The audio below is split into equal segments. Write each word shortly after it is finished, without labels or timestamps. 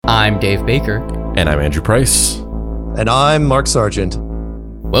I'm Dave Baker. And I'm Andrew Price. And I'm Mark Sargent.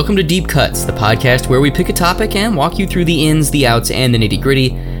 Welcome to Deep Cuts, the podcast where we pick a topic and walk you through the ins, the outs, and the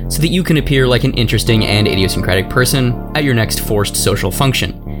nitty-gritty so that you can appear like an interesting and idiosyncratic person at your next forced social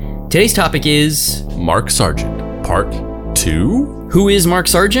function. Today's topic is... Mark Sargent, Part 2? Who is Mark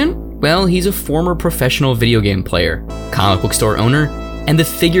Sargent? Well, he's a former professional video game player, comic book store owner, and the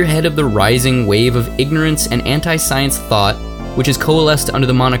figurehead of the rising wave of ignorance and anti-science thought which has coalesced under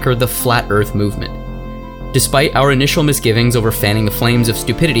the moniker the Flat Earth Movement. Despite our initial misgivings over fanning the flames of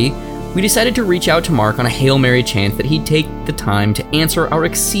stupidity, we decided to reach out to Mark on a Hail Mary chance that he'd take the time to answer our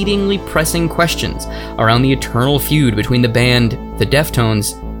exceedingly pressing questions around the eternal feud between the band The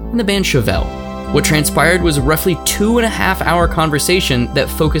Deftones and the band Chevelle. What transpired was a roughly 2.5-hour conversation that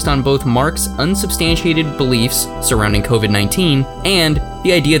focused on both Mark's unsubstantiated beliefs surrounding COVID-19 and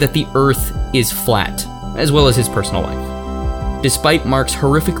the idea that the Earth is flat, as well as his personal life. Despite Mark's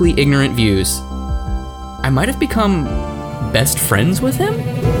horrifically ignorant views, I might have become best friends with him?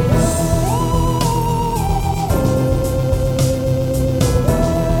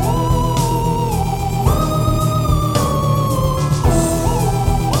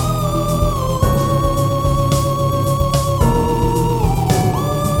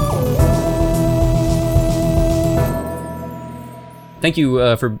 Thank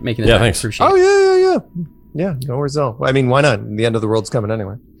you for making that. Yeah, thanks. Appreciate Oh, it. Yeah, no worries at all. I mean, why not? The end of the world's coming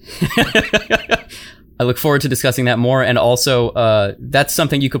anyway. I look forward to discussing that more, and also that's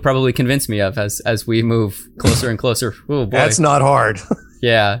something you could probably convince me of as we move closer and closer. Oh boy, That's not hard.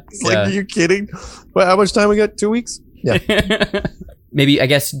 yeah. It's like, are you kidding? Well, how much time we got? 2 weeks? Yeah. Maybe, I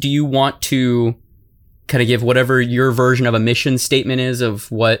guess, do you want to kind of give whatever your version of a mission statement is of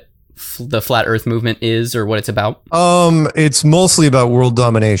what the Flat Earth Movement is or what it's about? It's mostly about world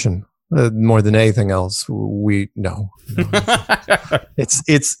domination. More than anything else, no.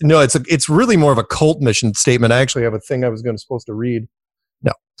 It's really more of a cult mission statement. I actually have a thing I was supposed to read.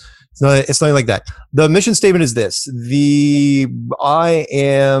 No, it's not like that. The mission statement is this: I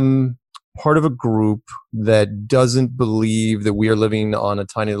am part of a group that doesn't believe that we are living on a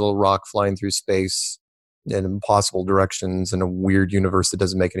tiny little rock flying through space in impossible directions in a weird universe that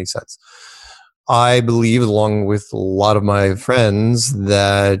doesn't make any sense. I believe, along with a lot of my friends,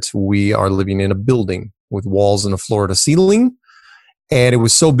 that we are living in a building with walls and a floor and a ceiling. And it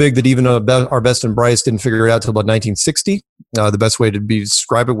was so big that even our best and brightest didn't figure it out until about 1960. The best way to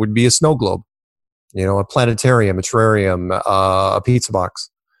describe it would be a snow globe, a planetarium, a terrarium, a pizza box,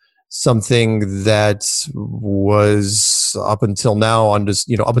 something that was up until now,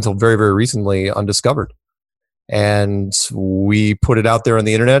 up until very, very recently, undiscovered. And we put it out there on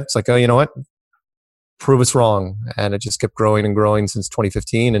the internet. It's like, oh, you know what? Prove us wrong. And it just kept growing and growing since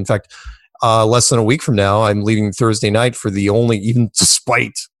 2015. In fact, less than a week from now, I'm leaving Thursday night for even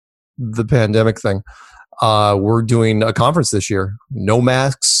despite the pandemic thing, we're doing a conference this year. No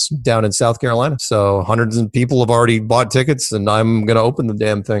masks down in South Carolina. So hundreds of people have already bought tickets and I'm going to open the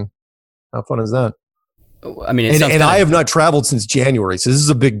damn thing. How fun is that? I mean, and I have not traveled since January. So this is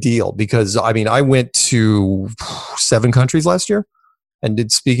a big deal because I went to 7 countries last year. And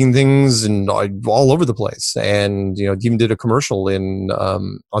did speaking things and all over the place, and even did a commercial in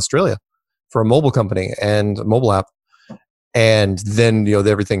Australia for a mobile company and a mobile app. And then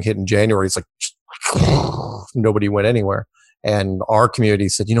everything hit in January. It's like nobody went anywhere, and our community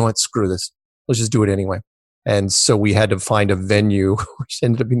said, "You know what? Screw this. Let's just do it anyway." And so we had to find a venue, which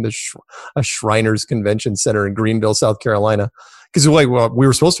ended up being a Shriners Convention Center in Greenville, South Carolina, because we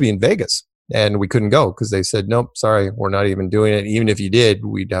were supposed to be in Vegas. And we couldn't go because they said, nope, sorry, we're not even doing it. Even if you did,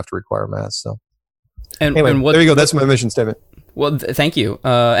 we'd have to require masks. So anyway, there you go. That's my mission statement. Well, thank you.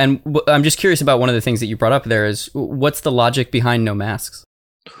 And I'm just curious about one of the things that you brought up there is what's the logic behind no masks?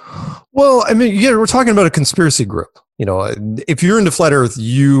 Well, I mean, we're talking about a conspiracy group. If you're into flat Earth,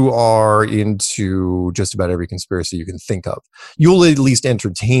 you are into just about every conspiracy you can think of. You'll at least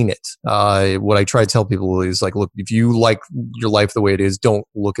entertain it. What I try to tell people is like, look, if you like your life the way it is, don't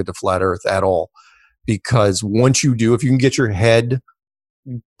look at the flat Earth at all. Because once you do, if you can get your head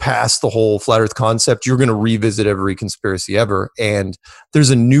past the whole flat Earth concept, you're going to revisit every conspiracy ever. And there's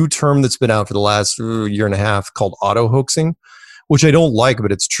a new term that's been out for the last year and a half called auto-hoaxing, which I don't like,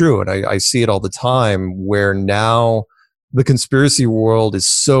 but it's true. And I see it all the time where now the conspiracy world is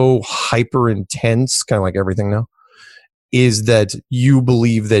so hyper intense, kind of like everything now, is that you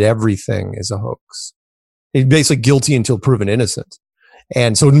believe that everything is a hoax. It's basically guilty until proven innocent.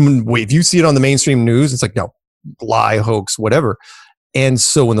 And so if you see it on the mainstream news, it's like, no, lie, hoax, whatever. And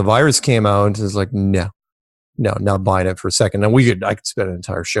so when the virus came out, it's like, no, no, not buying it for a second. And I could spend an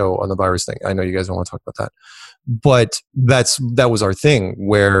entire show on the virus thing. I know you guys don't want to talk about that, but that was our thing,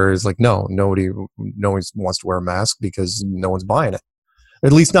 where it's like, no one wants to wear a mask because no one's buying it.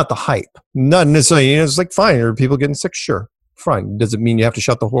 At least not the hype. Not necessarily, it's like, fine, are people getting sick? Sure, fine. Does it mean you have to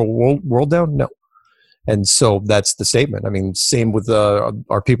shut the whole world down? No. And so that's the statement. I mean, same with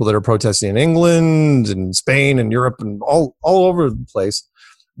our people that are protesting in England and Spain and Europe and all over the place.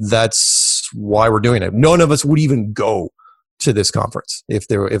 That's why we're doing it. None of us would even go to this conference if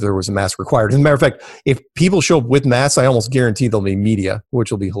there was a mask required. As a matter of fact, if people show up with masks, I almost guarantee there'll be media,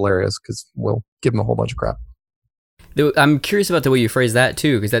 which will be hilarious because we'll give them a whole bunch of crap. I'm curious about the way you phrase that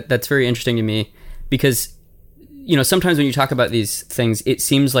too, because that's very interesting to me. Because, sometimes when you talk about these things, it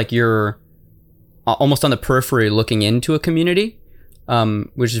seems like you're almost on the periphery looking into a community,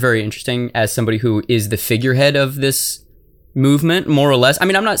 which is very interesting as somebody who is the figurehead of this movement, more or less. I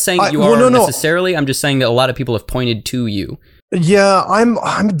mean, I'm not saying you are necessarily. I'm just saying that a lot of people have pointed to you. Yeah,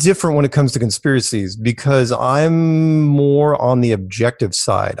 I'm different when it comes to conspiracies because I'm more on the objective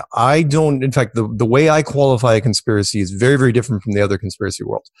side. I don't, in fact, the way I qualify a conspiracy is very, very different from the other conspiracy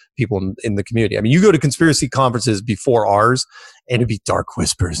world, people in the community. I mean, you go to conspiracy conferences before ours and it'd be dark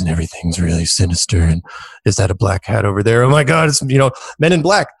whispers and everything's really sinister. And is that a black hat over there? Oh my God, it's, Men in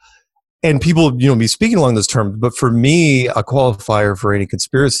Black. And people, be speaking along those terms. But for me, a qualifier for any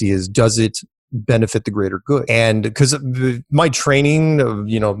conspiracy is, does it benefit the greater good? And because my training of,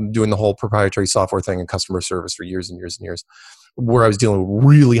 doing the whole proprietary software thing and customer service for years and years and years, where I was dealing with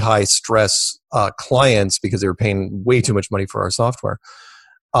really high stress clients because they were paying way too much money for our software.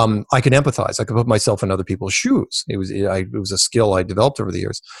 I can empathize. I could put myself in other people's shoes. It was a skill I developed over the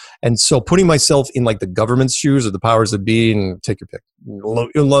years. And so putting myself in like the government's shoes or the powers that be, and take your pick,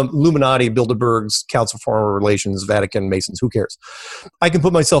 Illuminati, Bilderbergs, Council of Foreign Relations, Vatican, Masons, who cares? I can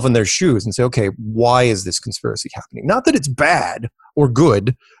put myself in their shoes and say, okay, why is this conspiracy happening? Not that it's bad or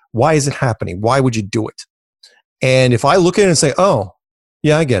good. Why is it happening? Why would you do it? And if I look at it and say, oh,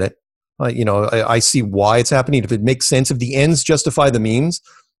 yeah, I get it. I see why it's happening. If it makes sense, if the ends justify the means,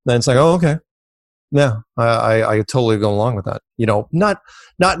 then it's like, oh, okay. Yeah, I totally go along with that. Not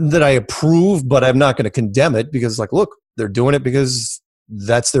that I approve, but I'm not going to condemn it because, like, look, they're doing it because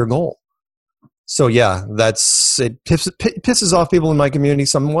that's their goal. So yeah, it pisses off people in my community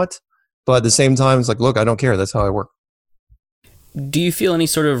somewhat, but at the same time, it's like, look, I don't care. That's how I work. Do you feel any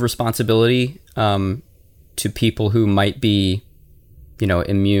sort of responsibility to people who might be,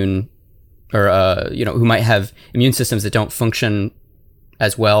 immune, or who might have immune systems that don't function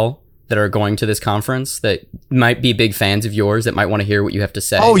as well, that are going to this conference, that might be big fans of yours, that might want to hear what you have to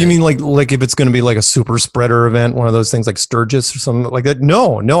say? Oh, you mean like if it's going to be like a super spreader event, one of those things like Sturgis or something like that?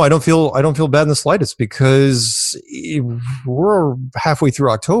 No, I don't feel bad in the slightest because we're halfway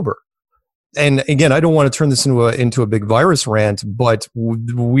through October. And again, I don't want to turn this into a big virus rant, but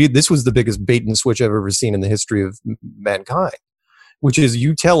this was the biggest bait and switch I've ever seen in the history of mankind. Which is,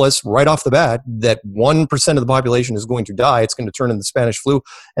 you tell us right off the bat that 1% of the population is going to die. It's going to turn into the Spanish flu,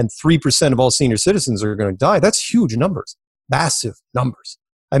 and 3% of all senior citizens are going to die. That's huge numbers, massive numbers.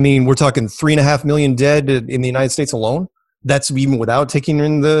 I mean, we're talking 3.5 million dead in the United States alone. That's even without taking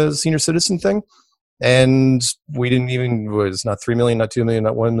in the senior citizen thing. And we didn't even, it's not 3 million, not 2 million,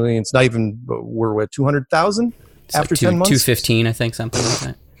 not 1 million. It's not even, we're at 200,000 after 10 months? 215, I think, something like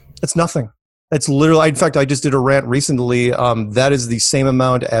that. It's nothing. It's literally, in fact, I just did a rant recently. That is the same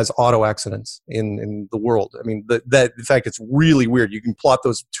amount as auto accidents in the world. I mean, that in fact, it's really weird. You can plot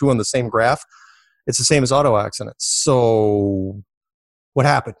those two on the same graph. It's the same as auto accidents. So what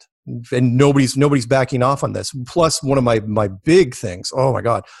happened? And nobody's backing off on this. Plus, one of my big things, oh my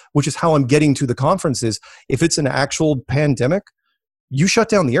God, which is how I'm getting to the conference is, if it's an actual pandemic, you shut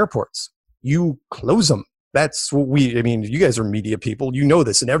down the airports. You close them. That's what you guys are media people. You know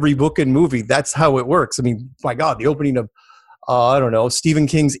this. In every book and movie, that's how it works. I mean, my God, the opening of, Stephen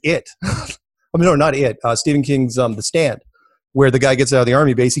King's It. No, not It. Stephen King's The Stand, where the guy gets out of the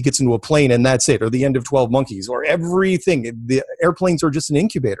army base, he gets into a plane, and that's it. Or the end of 12 Monkeys, or everything. The airplanes are just an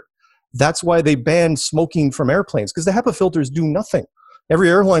incubator. That's why they banned smoking from airplanes, because the HEPA filters do nothing. Every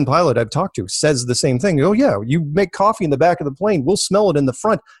airline pilot I've talked to says the same thing. Oh, yeah, you make coffee in the back of the plane. We'll smell it in the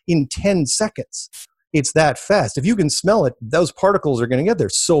front in 10 seconds. It's that fast. If you can smell it, those particles are going to get there.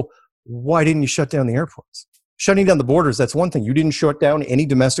 So why didn't you shut down the airports? Shutting down the borders, that's one thing. You didn't shut down any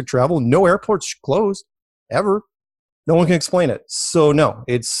domestic travel. No airports closed, ever. No one can explain it. So no,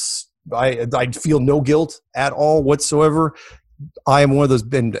 I feel no guilt at all whatsoever. I am one of those,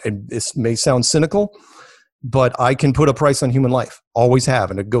 and this may sound cynical, but I can put a price on human life. Always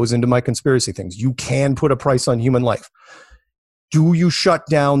have, and it goes into my conspiracy things. You can put a price on human life. Do you shut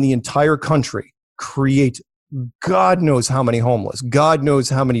down the entire country, create God knows how many homeless, God knows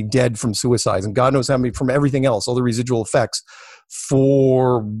how many dead from suicides, and God knows how many from everything else, all the residual effects.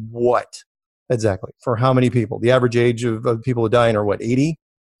 For what? Exactly. For how many people? The average age of people dying are what, 80,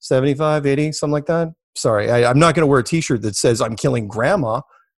 75, 80, something like that? Sorry, I'm not going to wear a t-shirt that says I'm killing grandma,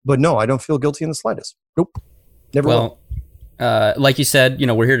 but no, I don't feel guilty in the slightest. Nope. Never will. Like you said,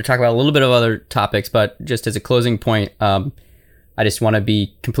 we're here to talk about a little bit of other topics, but just as a closing point, I just want to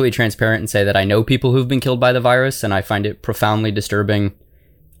be completely transparent and say that I know people who've been killed by the virus, and I find it profoundly disturbing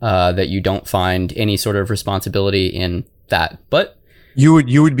that you don't find any sort of responsibility in that. But you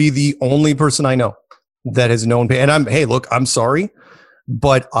would be the only person I know that has known pain. And I'm sorry,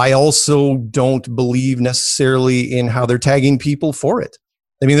 but I also don't believe necessarily in how they're tagging people for it.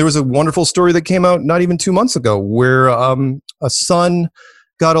 I mean, there was a wonderful story that came out not even 2 months ago where a son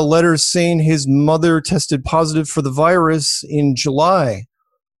got a letter saying his mother tested positive for the virus in July.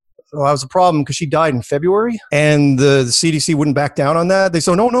 Well, that was a problem because she died in February, and the CDC wouldn't back down on that. They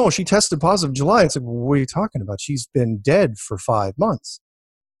said, no, she tested positive in July. It's like, what are you talking about? She's been dead for 5 months.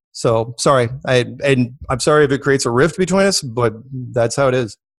 So sorry. And I'm sorry if it creates a rift between us, but that's how it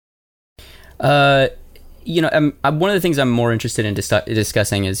is. One of the things I'm more interested in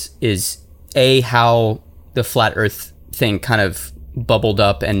discussing is how the flat Earth thing kind of bubbled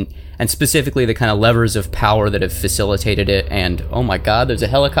up, and specifically the kind of levers of power that have facilitated it. And oh my God, there's a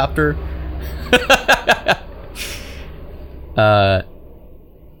helicopter.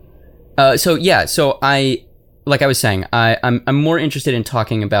 So like I was saying, I'm more interested in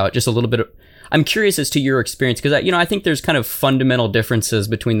talking about just a little bit of. I'm curious as to your experience, because I think there's kind of fundamental differences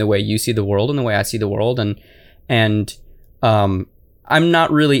between the way you see the world and the way I see the world, and I'm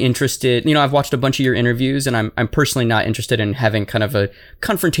not really interested. I've watched a bunch of your interviews, and I'm personally not interested in having kind of a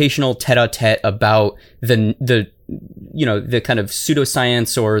confrontational tete-a-tete about the kind of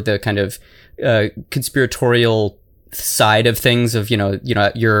pseudoscience or the kind of conspiratorial side of things of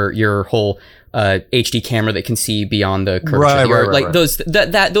your whole HD camera that can see beyond the curvature of the earth.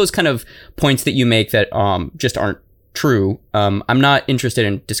 Like those kind of points that you make that just aren't true. I'm not interested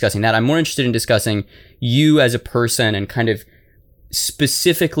in discussing that. I'm more interested in discussing you as a person and kind of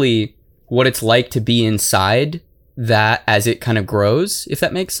specifically what it's like to be inside that as it kind of grows, if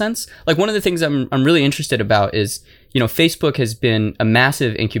that makes sense. Like, one of the things I'm really interested about is, Facebook has been a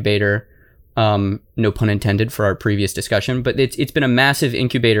massive incubator, no pun intended for our previous discussion, but it's been a massive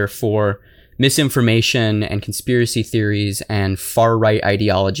incubator for misinformation and conspiracy theories and far right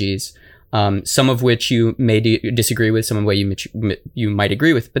ideologies. Some of which you may disagree with, some of which you might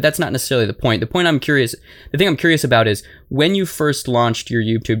agree with, but that's not necessarily the point. The thing I'm curious about is, when you first launched your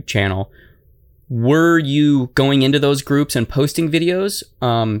YouTube channel, were you going into those groups and posting videos?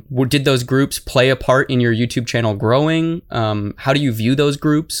 Did those groups play a part in your YouTube channel growing? How do you view those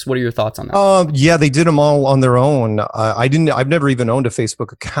groups? What are your thoughts on that? Yeah, they did them all on their own. I've never even owned a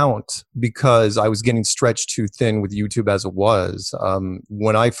Facebook account because I was getting stretched too thin with YouTube as it was.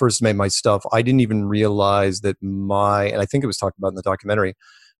 When I first made my stuff, I didn't even realize that and I think it was talked about in the documentary,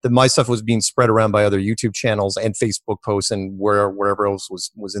 that my stuff was being spread around by other YouTube channels and Facebook posts and wherever else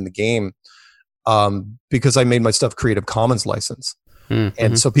was in the game. Because I made my stuff Creative Commons license. Mm-hmm.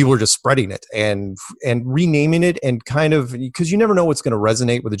 And so people were just spreading it and renaming it, and kind of, because you never know what's going to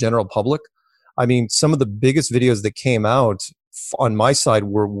resonate with the general public. I mean, some of the biggest videos that came out on my side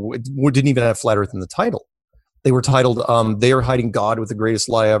didn't even have Flat Earth in the title. They were titled, They Are Hiding God with the Greatest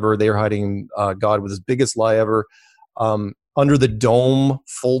Lie Ever. They Are Hiding God with His Biggest Lie Ever. Under the Dome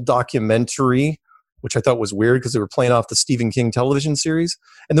full documentary, which I thought was weird because they were playing off the Stephen King television series.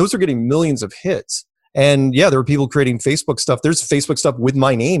 And those are getting millions of hits. And yeah, there are people creating Facebook stuff. There's Facebook stuff with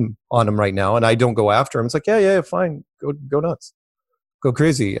my name on them right now, and I don't go after them. It's like, yeah, fine. Go nuts. Go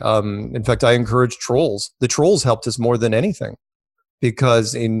crazy. In fact, I encourage trolls. The trolls helped us more than anything,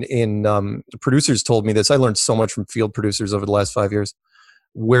 because producers told me this. I learned so much from field producers over the last 5 years,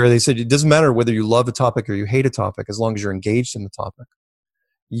 where they said, it doesn't matter whether you love a topic or you hate a topic, as long as you're engaged in the topic.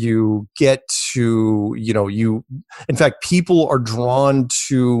 You get to, in fact, people are drawn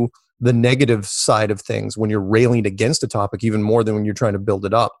to the negative side of things when you're railing against a topic even more than when you're trying to build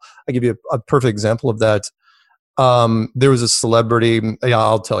it up. I give you a perfect example of that. There was a celebrity,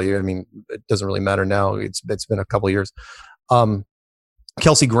 I'll tell you, I mean, it doesn't really matter now. It's been a couple of years.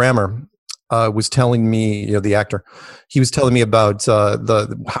 Kelsey Grammer was telling me, the actor, he was telling me about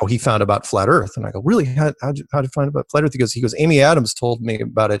how he found about Flat Earth. And I go, really? How did you find about Flat Earth? He goes, Amy Adams told me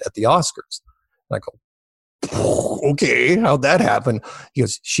about it at the Oscars. And I go, okay, how'd that happen? He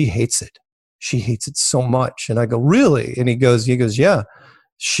goes, she hates it. She hates it so much. And I go, really? And he goes, yeah.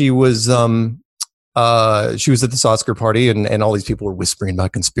 She was She was at this Oscar party, and all these people were whispering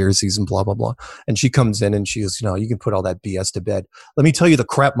about conspiracies and blah blah blah. And she comes in and she goes, you can put all that BS to bed. Let me tell you the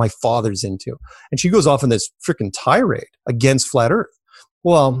crap my father's into. And she goes off on this freaking tirade against flat Earth.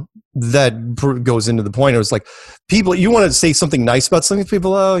 Well, that goes into the point. It was like, people, you want to say something nice about something,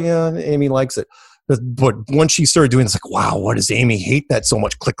 people, oh yeah, Amy likes it. But once she started doing it, it's like, wow, why does Amy hate that so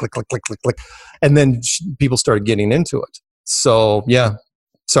much? Click, click, click, click, click, click. And then people started getting into it. So yeah,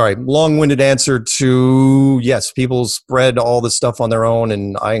 sorry, long-winded answer to, yes, people spread all this stuff on their own,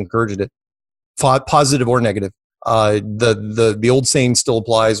 and I encouraged it, positive or negative. The old saying still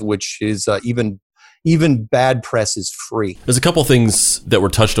applies, which is even bad press is free. There's a couple things that were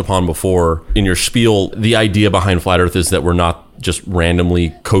touched upon before in your spiel. The idea behind Flat Earth is that we're not just randomly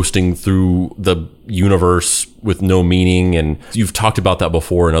coasting through the universe with no meaning. And you've talked about that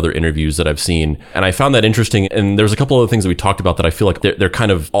before in other interviews that I've seen. And I found that interesting. And there's a couple other things that we talked about that I feel like they're kind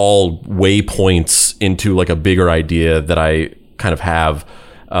of all waypoints into like a bigger idea that I kind of have.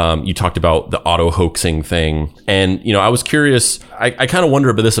 You talked about the auto hoaxing thing. And, I was curious, I kind of wonder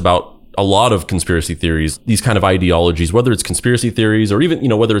about this about a lot of conspiracy theories, these kind of ideologies, whether it's conspiracy theories or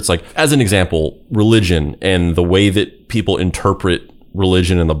even, whether it's like, as an example, religion and the way that people interpret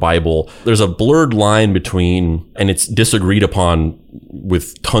religion in the Bible. There's a blurred line between, and it's disagreed upon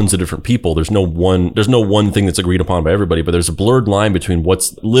with tons of different people. There's no one thing that's agreed upon by everybody, but there's a blurred line between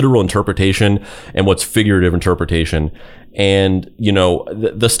what's literal interpretation and what's figurative interpretation. And,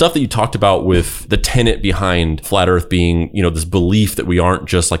 the stuff that you talked about with the tenet behind flat Earth being, this belief that we aren't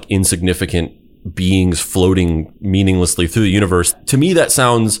just like insignificant beings floating meaninglessly through the universe. To me, that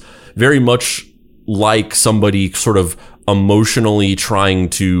sounds very much like somebody sort of emotionally trying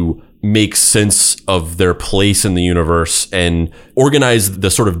to make sense of their place in the universe and organize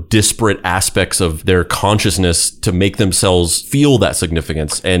the sort of disparate aspects of their consciousness to make themselves feel that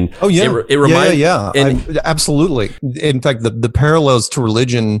significance. And it reminds, absolutely. In fact, the parallels to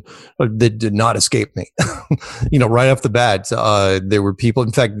religion that did not escape me. Right off the bat, there were people.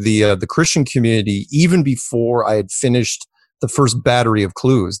 In fact, the Christian community, even before I had finished the first battery of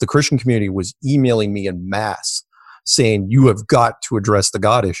clues, the Christian community was emailing me en masse saying, you have got to address the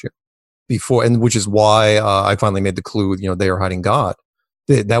God issue before, and which is why I finally made the clue, they are hiding God.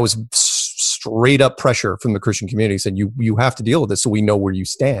 That was straight up pressure from the Christian community, said, you have to deal with this so we know where you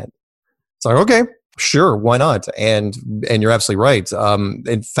stand. It's like, okay, sure, why not? And you're absolutely right.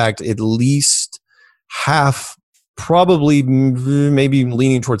 In fact, at least half, probably maybe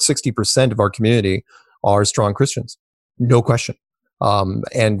leaning towards 60% of our community are strong Christians. No question. And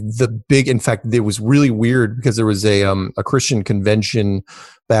in fact, it was really weird because there was a Christian convention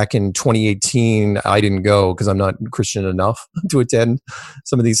back in 2018. I didn't go because I'm not Christian enough to attend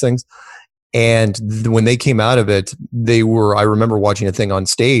some of these things. And when they came out of it, I remember watching a thing on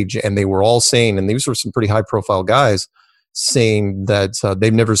stage and they were all saying, and these were some pretty high profile guys saying that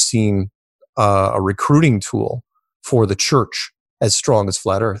they've never seen a recruiting tool for the church as strong as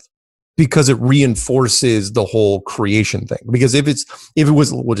Flat Earth. Because it reinforces the whole creation thing. Because if it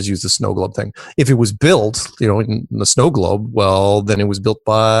was, we'll just use the snow globe thing. If it was built, in the snow globe, well, then it was built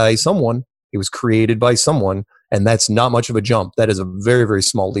by someone. It was created by someone. And that's not much of a jump. That is a very, very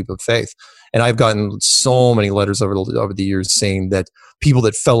small leap of faith. And I've gotten so many letters over the years saying that people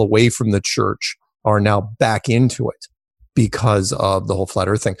that fell away from the church are now back into it because of the whole flat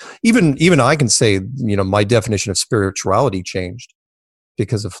Earth thing. Even I can say, my definition of spirituality changed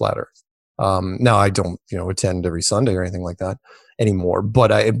because of flat Earth. Now I don't, attend every Sunday or anything like that anymore.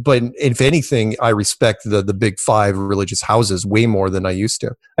 But if anything, I respect the big five religious houses way more than I used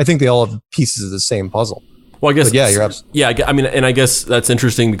to. I think they all have pieces of the same puzzle. Well, I guess, you're absolutely. Yeah, I mean, and I guess that's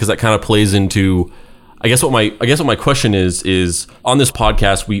interesting because that kind of plays into. I guess what my question is on this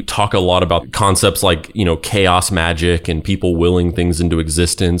podcast, we talk a lot about concepts like, chaos magic and people willing things into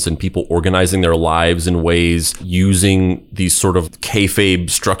existence and people organizing their lives in ways using these sort of kayfabe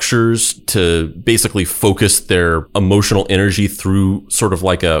structures to basically focus their emotional energy through sort of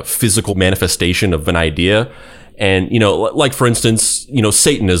like a physical manifestation of an idea. And, like for instance,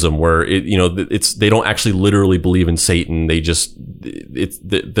 Satanism, where they don't actually literally believe in Satan. They just,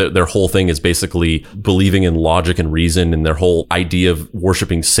 their whole thing is basically believing in logic and reason. And their whole idea of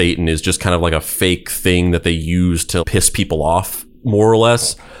worshiping Satan is just kind of like a fake thing that they use to piss people off, more or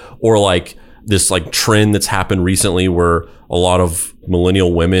less. Or like this like trend that's happened recently where a lot of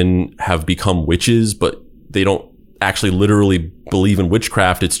millennial women have become witches, but they don't actually literally believe in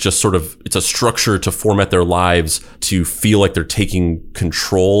witchcraft. It's just it's a structure to format their lives to feel like they're taking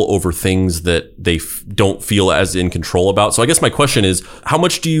control over things that they don't feel as in control about. So I guess my question is, how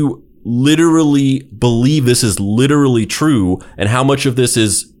much do you literally believe this is literally true? And how much of this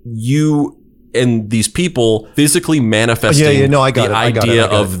is you and these people physically manifesting No, I got the it. idea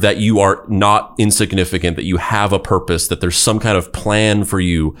of that you are not insignificant, that you have a purpose, that there's some kind of plan for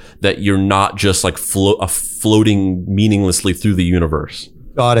you, that you're not just like floating meaninglessly through the universe.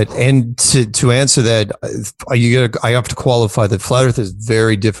 Got it. And to answer that, I have to qualify that Flat Earth is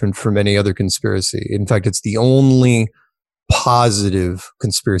very different from any other conspiracy. In fact, it's the only positive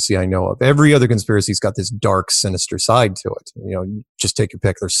conspiracy I know of. Every other conspiracy's got this dark, sinister side to it. Just take your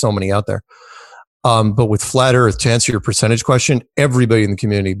pick. There's so many out there. But with Flat Earth, to answer your percentage question, everybody in the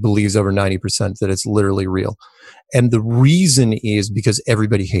community believes over 90% that it's literally real. And the reason is because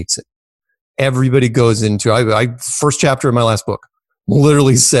everybody hates it. Everybody goes into, first chapter of my last book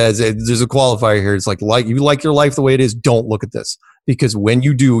literally says, there's a qualifier here. It's like you like your life the way it is, don't look at this. Because when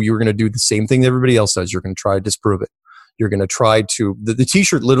you do, you're going to do the same thing that everybody else does. You're going to try to disprove it. You're going to try to, the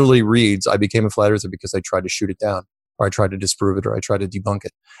t-shirt literally reads, I became a flat earther because I tried to shoot it down, or I tried to disprove it, or I tried to debunk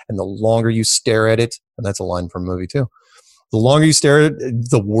it. And the longer you stare at it, and that's a line from a movie too, the longer you stare at it,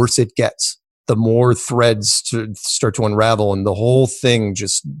 the worse it gets. The more threads start to unravel, and the whole thing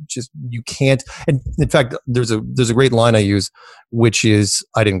just you can't. And in fact, there's a great line I use, which is,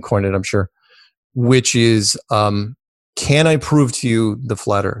 I didn't coin it, I'm sure, which is, can I prove to you the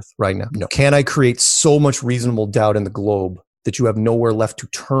flat earth right now? No. Can I create so much reasonable doubt in the globe that you have nowhere left to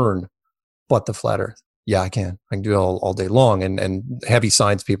turn but the flat earth? Yeah, I can. I can do it all day long. And heavy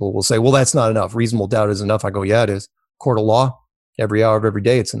science people will say, well, that's not enough. Reasonable doubt is enough. I go, yeah, it is. Court of law, every hour of every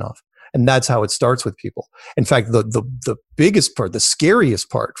day, it's enough. And that's how it starts with people. In fact, the biggest part, the scariest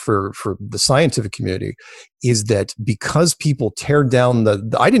part for the scientific community is that because people tear down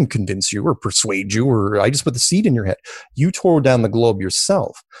I didn't convince you or persuade you, or I just put the seed in your head. You tore down the globe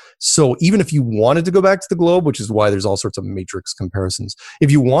yourself. So even if you wanted to go back to the globe, which is why there's all sorts of matrix comparisons,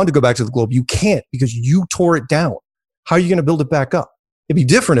 if you want to go back to the globe, you can't because you tore it down. How are you going to build it back up? It'd be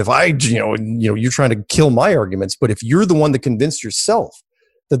different if you're trying to kill my arguments, but if you're the one that convinced yourself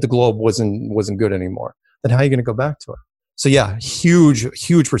that the globe wasn't good anymore, then how are you going to go back to it? So yeah,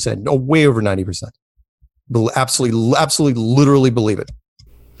 huge percent, way over 90%. Absolutely, literally believe it.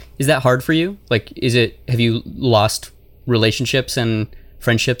 Is that hard for you? Like, have you lost relationships and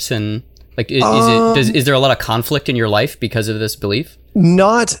friendships, and like, is there a lot of conflict in your life because of this belief?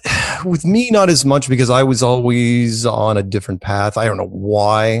 Not with me, not as much, because I was always on a different path. I don't know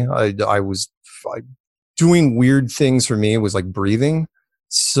why. I was doing weird things. For me, it was like breathing.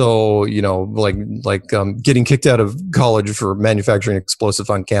 So, getting kicked out of college for manufacturing explosives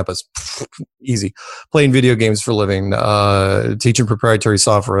on campus, easy. Playing video games for a living, teaching proprietary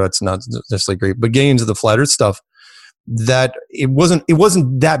software, that's not necessarily great. But getting into the flat earth stuff, that it wasn't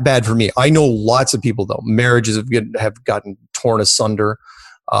that bad for me. I know lots of people though. Marriages have gotten torn asunder.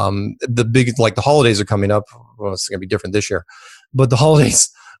 The holidays are coming up. Well, it's going to be different this year, but the holidays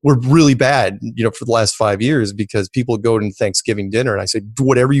were really bad, for the last 5 years, because people go to Thanksgiving dinner, and I said, do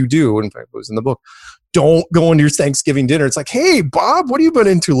whatever you do. In fact, it was in the book. Don't go into your Thanksgiving dinner. It's like, hey, Bob, what have you been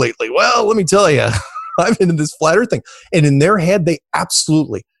into lately? Well, let me tell you, I've been into this flat earth thing. And in their head, they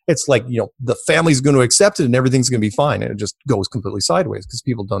absolutely, it's like, the family's going to accept it and everything's going to be fine. And it just goes completely sideways because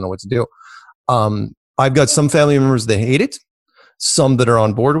people don't know what to do. I've got some family members that hate it, some that are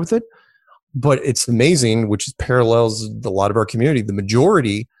on board with it. But it's amazing, which parallels a lot of our community. The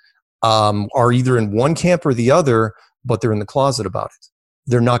majority are either in one camp or the other, but they're in the closet about it.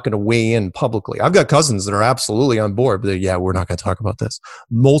 They're not going to weigh in publicly. I've got cousins that are absolutely on board, but we're not going to talk about this.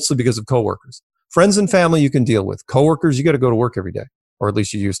 Mostly because of coworkers. Friends and family you can deal with. Coworkers, you got to go to work every day, or at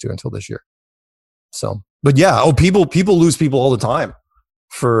least you used to until this year. So, but people lose people all the time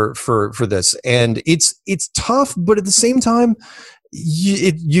for this, and it's tough. But at the same time,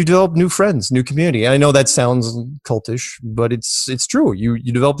 you develop new friends, new community. And I know that sounds cultish, but it's true. You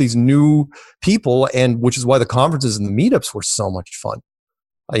develop these new people, and which is why the conferences and the meetups were so much fun.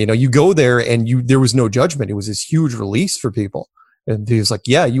 You go there and there was no judgment. It was this huge release for people. And he was like,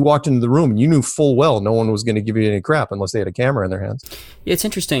 yeah, you walked into the room and you knew full well no one was going to give you any crap unless they had a camera in their hands. Yeah, it's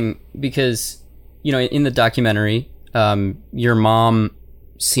interesting because, in the documentary, your mom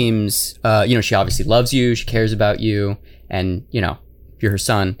seems, she obviously loves you. She cares about you. And, you're her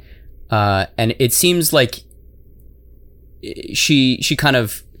son. And it seems like she kind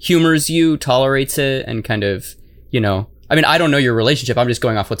of humors you, tolerates it, and kind of, I don't know your relationship. I'm just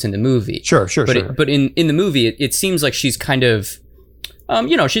going off what's in the movie. Sure. But in the movie, it seems like she's kind of,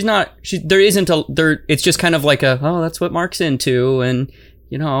 it's just kind of like that's what Mark's into. And,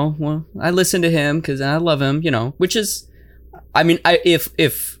 well, I listen to him because I love him, which is,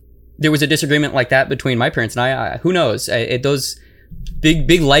 if there was a disagreement like that between my parents and I, who knows?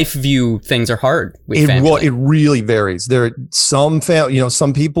 big life view things are hard with family. Well, it really varies. There are some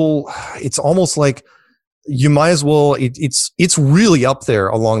some people, it's almost like you might as well, it's really up there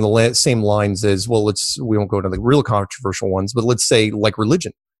along the same lines as, well, we won't go into the real controversial ones, but let's say like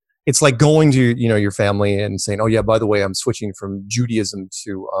religion. It's like going to, your family and saying, oh yeah, by the way, I'm switching from Judaism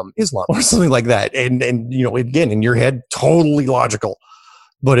to Islam or something like that. And again, in your head, totally logical.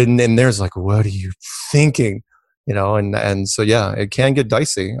 But then there's like, what are you thinking? And so, yeah, it can get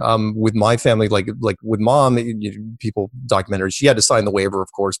dicey. With my family, like with mom, people documentaries, she had to sign the waiver,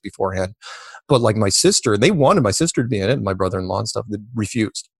 of course, beforehand. But like my sister, they wanted my sister to be in it, and my brother-in-law and stuff, they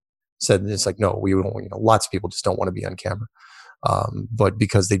refused. Said, it's like, no, we don't, lots of people just don't want to be on camera. But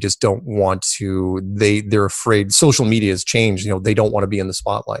because they just don't want to, they're afraid. Social media has changed. They don't want to be in the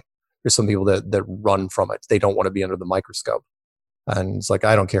spotlight. There's some people that run from it. They don't want to be under the microscope. And it's like,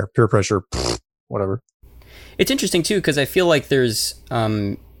 I don't care. Peer pressure, whatever. It's interesting too, because I feel like there's,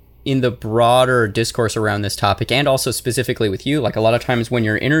 in the broader discourse around this topic, and also specifically with you, like a lot of times when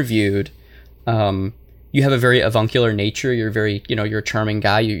you're interviewed, you have a very avuncular nature. You're very, you're a charming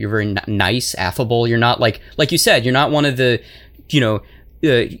guy. You're very nice, affable. You're not like you said, you're not one of the,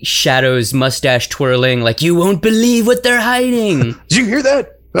 shadows, mustache twirling, like, you won't believe what they're hiding. Did you hear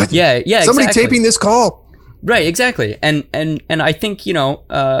that? Yeah, Somebody exactly. taping this call. Right, exactly. And I think,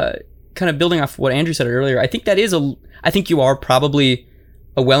 kind of building off what Andrew said earlier, I think I think you are probably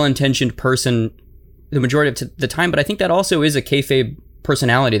a well-intentioned person the majority of the time, but I think that also is a kayfabe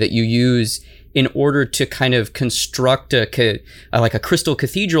personality that you use in order to kind of construct like a crystal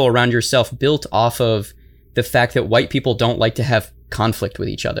cathedral around yourself built off of the fact that white people don't like to have conflict with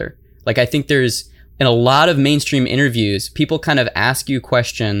each other. Like, I think there's, in a lot of mainstream interviews, people kind of ask you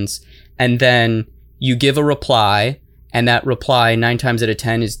questions and then you give a reply, and that reply 9 times out of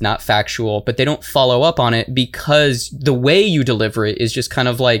 10 is not factual, but they don't follow up on it because the way you deliver it is just kind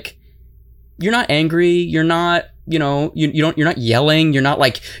of like, you're not angry, you're not, you're not yelling, you're not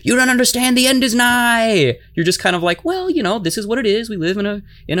like, you don't understand, the end is nigh. You're just kind of like, well, this is what it is. We live in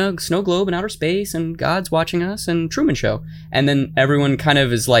a snow globe in outer space, and God's watching us, and Truman Show. And then everyone kind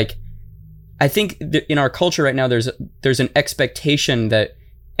of is like, I think in our culture right now, there's an expectation that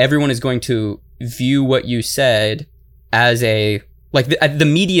everyone is going to view what you said as the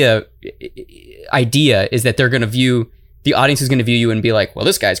media idea is that they're going to view, the audience is going to view you and be like, well,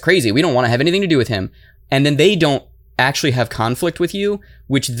 this guy's crazy. We don't want to have anything to do with him. And then they don't actually have conflict with you,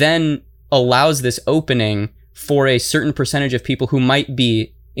 which then allows this opening for a certain percentage of people who might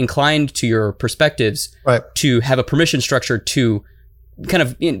be inclined to your perspectives, right, to have a permission structure to kind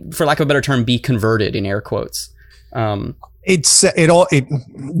of, for lack of a better term, be converted, in air quotes. The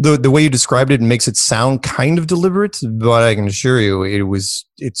way you described it makes it sound kind of deliberate, but I can assure you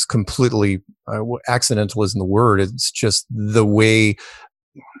it's completely accidental isn't the word. It's just the way,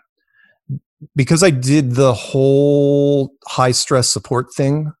 because I did the whole high stress support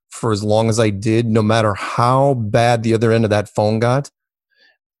thing for as long as I did, no matter how bad the other end of that phone got,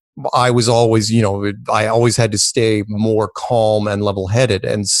 I was always, I always had to stay more calm and level-headed.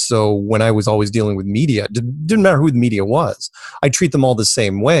 And so when I was always dealing with media, it didn't matter who the media was, I treat them all the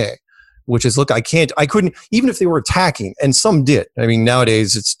same way, which is, look, I couldn't, even if they were attacking, and some did. I mean,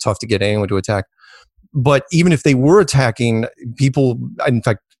 nowadays it's tough to get anyone to attack. But even if they were attacking people, in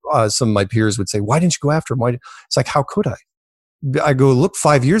fact, some of my peers would say, why didn't you go after them? It's like, how could I? I go, look,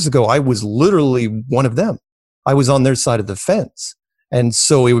 5 years ago, I was literally one of them. I was on their side of the fence. And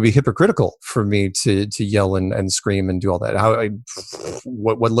so it would be hypocritical for me to yell and scream and do all that.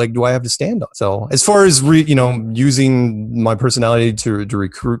 What leg do I have to stand on? So as far as using my personality to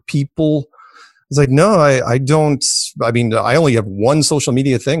recruit people, it's like, no, I don't. I mean, I only have one social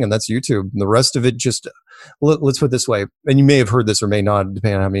media thing, and that's YouTube. And the rest of it, just let's put it this way. And you may have heard this or may not,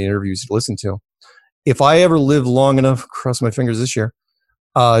 depending on how many interviews you listen to. If I ever live long enough, cross my fingers this year,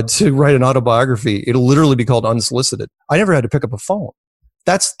 to write an autobiography, it'll literally be called Unsolicited. I never had to pick up a phone.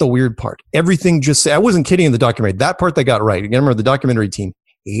 That's the weird part. Everything just, I wasn't kidding in the documentary. That part they got right. Again, remember, the documentary team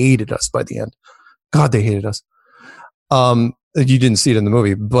hated us by the end. God, they hated us. You didn't see it in the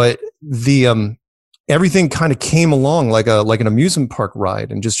movie, but the everything kind of came along like an amusement park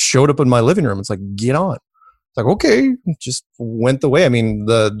ride and just showed up in my living room. It's like, get on. It's like, okay, just went the way. I mean,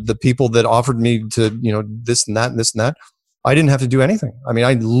 the people that offered me to, this and that and this and that, I didn't have to do anything. I mean,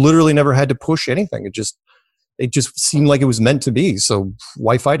 I literally never had to push anything. It just seemed like it was meant to be. So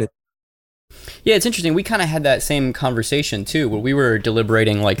why fight it? Yeah, it's interesting. We kind of had that same conversation too, where we were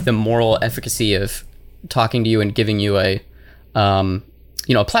deliberating like the moral efficacy of talking to you and giving you a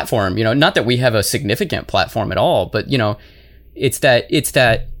platform. Not that we have a significant platform at all, but it's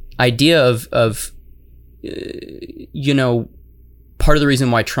that idea of part of the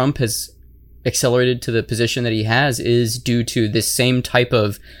reason why Trump has accelerated to the position that he has is due to this same type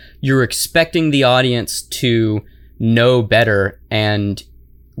of, you're expecting the audience to know better, and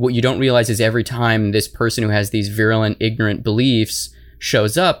what you don't realize is every time this person who has these virulent, ignorant beliefs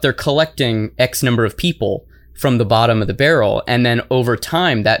shows up, they're collecting X number of people from the bottom of the barrel. And then over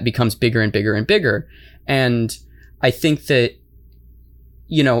time, that becomes bigger and bigger and bigger. And I think that,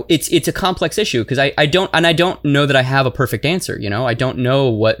 you know, it's a complex issue, because I don't know that I have a perfect answer. You know, I don't know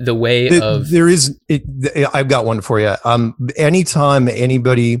what the way I've got one for you. Anytime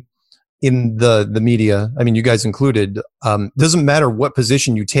anybody in the media, I mean, you guys included, doesn't matter what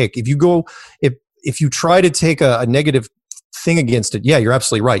position you take. If you try to take a negative thing against it, yeah, you're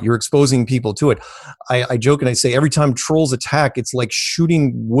absolutely right. You're exposing people to it. I joke and I say every time trolls attack, it's like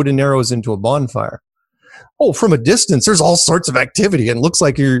shooting wooden arrows into a bonfire. Oh, from a distance, there's all sorts of activity and it looks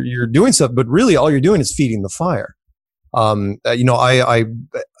like you're doing stuff, but really all you're doing is feeding the fire. I'm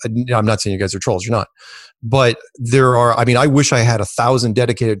not saying you guys are trolls, you're not, but there are, I mean, I wish I had 1,000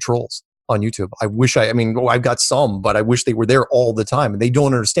 dedicated trolls on YouTube. I've got some, but I wish they were there all the time, and they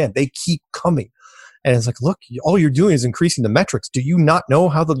don't understand. They keep coming. And it's like, look, all you're doing is increasing the metrics. Do you not know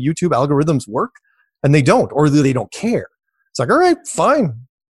how the YouTube algorithms work? And they don't, or they don't care. It's like, all right, fine,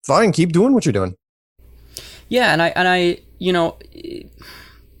 keep doing what you're doing. Yeah, and I, you know,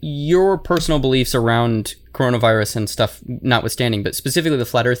 your personal beliefs around coronavirus and stuff notwithstanding, but specifically the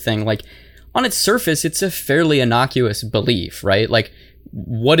flat Earth thing, like on its surface, it's a fairly innocuous belief, right? Like,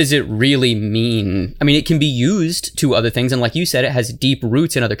 what does it really mean? I mean, it can be used to other things, and like you said, it has deep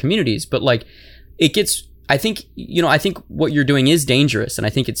roots in other communities, but like it gets, I think what you're doing is dangerous, and I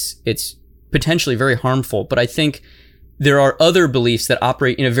think it's potentially very harmful, but I think there are other beliefs that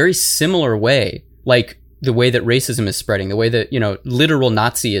operate in a very similar way, like the way that racism is spreading, the way that, you know, literal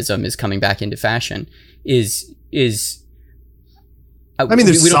Nazism is coming back into fashion is I mean,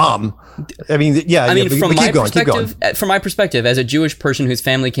 there's some. I mean, yeah. I mean, from my perspective, as a Jewish person whose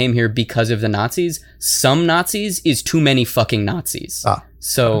family came here because of the Nazis, some Nazis is too many fucking Nazis.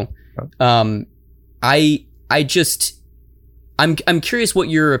 So, I'm curious what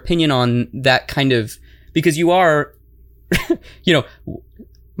your opinion on that kind of, because you are, you know,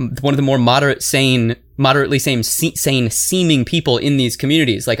 one of the more moderately sane seeming people in these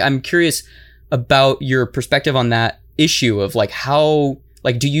communities. Like, I'm curious about your perspective on that issue of like how,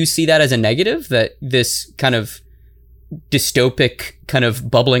 like, do you see that as a negative, that this kind of dystopic kind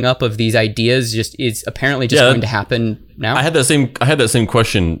of bubbling up of these ideas just is apparently just going to happen now? I had that same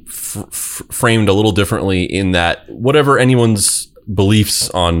question framed a little differently, in that whatever anyone's beliefs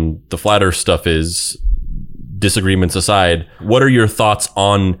on the flat Earth stuff is, disagreements aside, what are your thoughts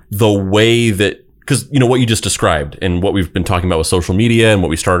on the way that, because, you know, what you just described and what we've been talking about with social media and what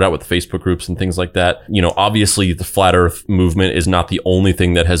we started out with the Facebook groups and things like that, you know, obviously the flat Earth movement is not the only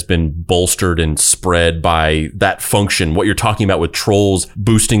thing that has been bolstered and spread by that function. What you're talking about with trolls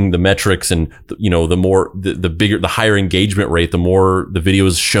boosting the metrics, and, you know, the bigger, the higher engagement rate, the more the video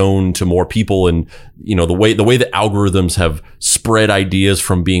is shown to more people, and, you know, the way that algorithms have spread ideas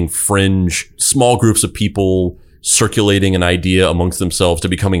from being fringe, small groups of people circulating an idea amongst themselves to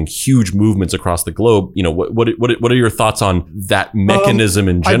becoming huge movements across the globe. You know, what are your thoughts on that mechanism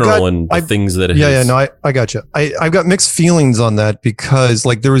in general and the things that it has? Yeah, no, I got you. I've got mixed feelings on that, because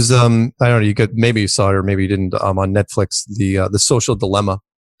like there was, I don't know, maybe you saw it or maybe you didn't, on Netflix, the Social Dilemma,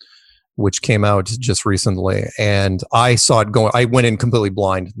 which came out just recently, and I saw it going. I went in completely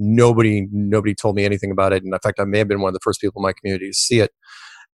blind. Nobody told me anything about it. And in fact, I may have been one of the first people in my community to see it.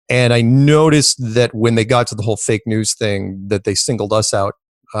 And I noticed that when they got to the whole fake news thing, that they singled us out,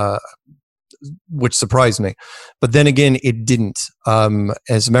 which surprised me. But then again, it didn't.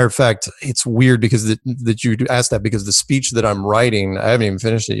 As a matter of fact, it's weird because that you asked that, because the speech that I'm writing, I haven't even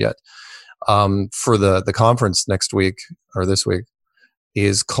finished it yet, for the conference next week or this week,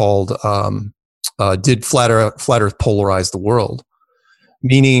 is called "Did Flat Earth Polarize the World?"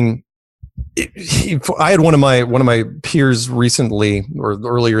 Meaning, I had one of my peers recently, or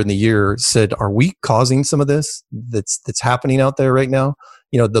earlier in the year, said, "Are we causing some of this that's happening out there right now?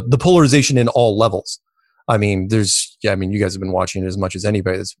 You know, the polarization in all levels. I mean, you guys have been watching it as much as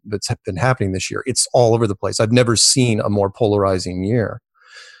anybody that's been happening this year. It's all over the place. I've never seen a more polarizing year.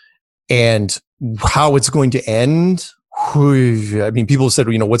 And how it's going to end, I mean, people said,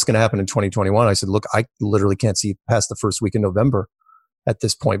 you know, what's going to happen in 2021? I said, look, I literally can't see past the first week in November at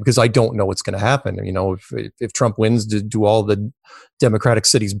this point, because I don't know what's going to happen. You know, if Trump wins, do all the Democratic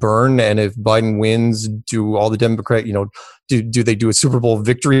cities burn? And if Biden wins, do all the Democrat, you know, do they do a Super Bowl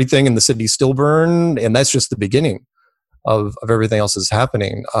victory thing and the cities still burn? And that's just the beginning of everything else that's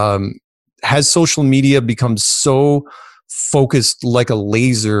happening. Has social media become so focused like a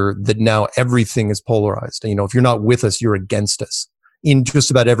laser that now everything is polarized. You know, if you're not with us, you're against us in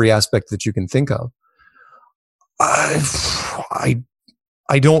just about every aspect that you can think of. I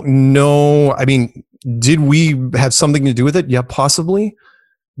don't know. I mean, did we have something to do with it? Yeah, possibly.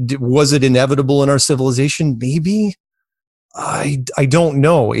 Was it inevitable in our civilization? Maybe. I don't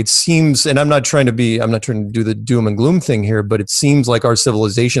know. It seems, and I'm not trying to do the doom and gloom thing here, but it seems like our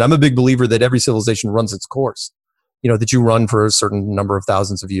civilization, I'm a big believer that every civilization runs its course. You know, that you run for a certain number of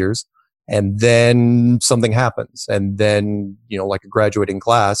thousands of years, and then something happens. And then, you know, like a graduating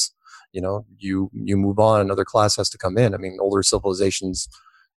class, you know, you move on, another class has to come in. I mean, older civilizations,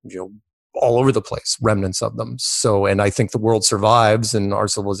 you know, all over the place, remnants of them. So, and I think the world survives and our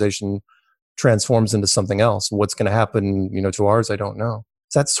civilization transforms into something else. What's going to happen, you know, to ours, I don't know.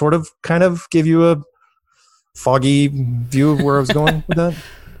 Does that sort of kind of give you a foggy view of where I was going with that?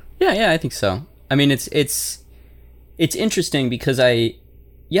 Yeah, I think so. I mean, it's interesting because there's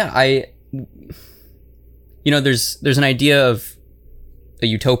an idea of a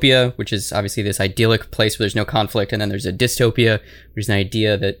utopia, which is obviously this idyllic place where there's no conflict, and then there's a dystopia, which is an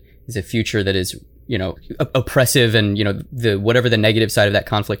idea that is a future that is, you know, oppressive, and, you know, whatever the negative side of that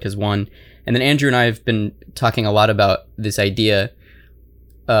conflict has won. And then Andrew and I have been talking a lot about this idea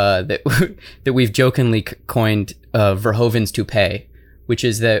that we've jokingly coined Verhoeven's toupee, which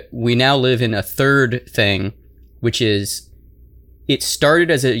is that we now live in a third thing, which is it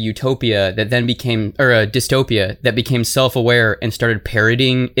started as a utopia that then became, or a dystopia that became self-aware and started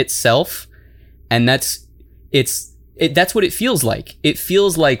parodying itself. And that's what it feels like. It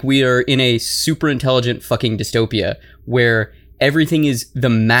feels like we are in a super intelligent fucking dystopia where everything is the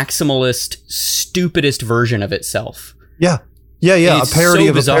maximalist, stupidest version of itself. Yeah. A parody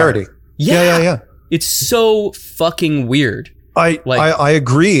of a parody. Yeah. It's so fucking weird. I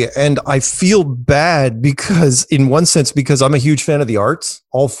agree, and I feel bad because, in one sense, because I'm a huge fan of the arts,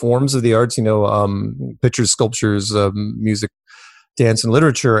 all forms of the arts, you know, pictures, sculptures, music, dance, and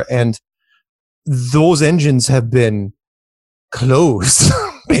literature, and those engines have been closed,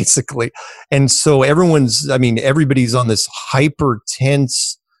 basically. And so everybody's on this hyper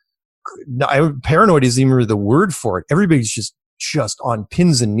tense, paranoid isn't even the word for it. Everybody's just on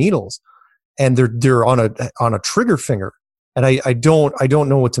pins and needles, and they're on a trigger finger. And I don't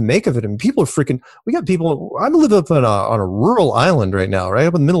know what to make of it. And people are freaking. We got people. I live up on a rural island right now, right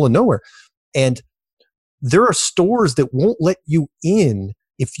up in the middle of nowhere, and there are stores that won't let you in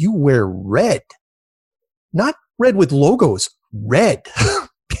if you wear red, not red with logos, red.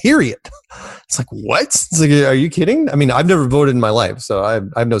 Period. It's like, what? It's like, are you kidding? I mean, I've never voted in my life, so I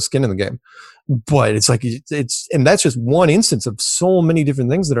have no skin in the game. But it's like and that's just one instance of so many different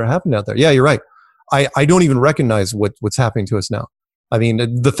things that are happening out there. Yeah, you're right. I don't even recognize what's happening to us now. I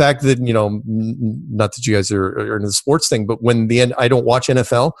mean, the fact that, you know, not that you guys are into the sports thing, but I don't watch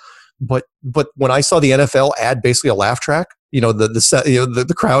NFL, but when I saw the NFL add basically a laugh track, you know,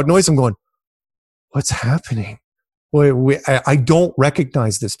 the crowd noise, I'm going, what's happening? I don't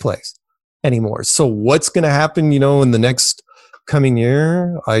recognize this place anymore. So what's going to happen, you know, in the next coming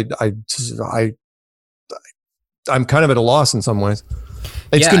year? I'm kind of at a loss in some ways.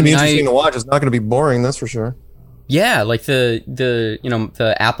 It's going to be interesting to watch. It's not going to be boring, that's for sure. Yeah, like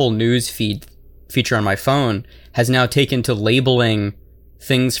the Apple News feed feature on my phone has now taken to labeling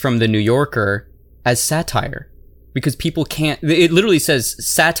things from the New Yorker as satire, because people can't. It literally says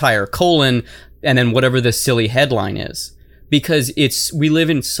satire : and then whatever the silly headline is, because we live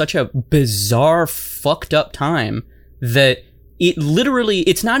in such a bizarre, fucked up time that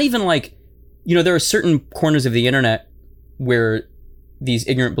it's not even like, you know, there are certain corners of the internet where these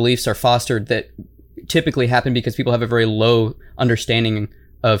ignorant beliefs are fostered that typically happen because people have a very low understanding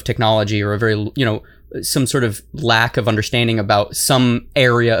of technology, or a very, you know, some sort of lack of understanding about some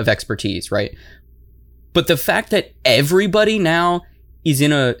area of expertise, right? But the fact that everybody now is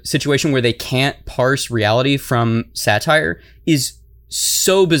in a situation where they can't parse reality from satire is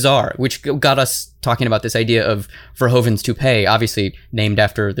so bizarre, which got us talking about this idea of Verhoeven's toupee, obviously named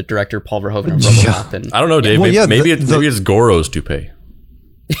after the director Paul Verhoeven of RoboCop. And I don't know, Dave. Maybe it's Goro's toupee.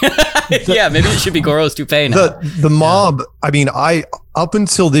 Yeah, maybe it should be Goro's toupee now. The mob, I mean, up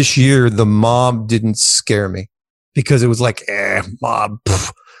until this year, the mob didn't scare me because it was like, mob.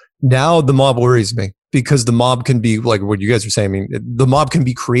 Pff. Now the mob worries me because the mob can be like what you guys are saying. I mean, the mob can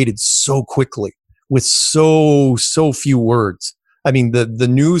be created so quickly with so few words. I mean, the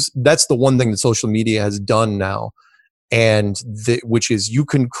news, that's the one thing that social media has done now. And which is you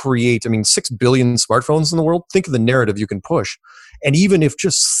can create, I mean, 6 billion smartphones in the world. Think of the narrative you can push. And even if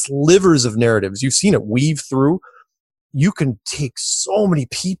just slivers of narratives, you've seen it weave through, you can take so many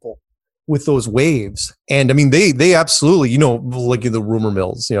people with those waves. And I mean, they absolutely, you know, like in the rumor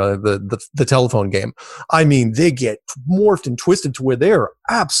mills, you know, the telephone game. I mean, they get morphed and twisted to where they're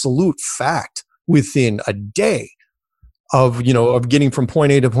absolute fact within a day of, you know, of getting from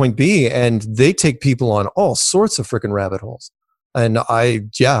point A to point B. And they take people on all sorts of freaking rabbit holes. And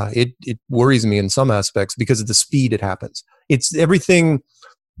it worries me in some aspects because of the speed it happens. It's everything.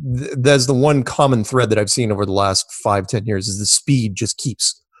 That's the one common thread that I've seen over the last 5-10 years is the speed just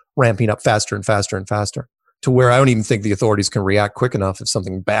keeps ramping up faster and faster and faster to where I don't even think the authorities can react quick enough if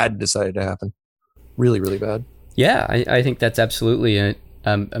something bad decided to happen. Really, really bad. Yeah, I think that's absolutely a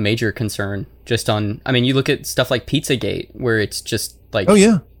major concern. Just on, I mean, you look at stuff like Pizzagate, where it's just like, oh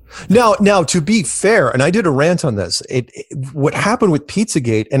yeah. Now, to be fair, and I did a rant on this. What happened with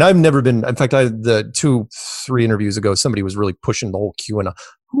Pizzagate, and I've never been. In fact, the 2-3 interviews ago, somebody was really pushing the whole QAnon.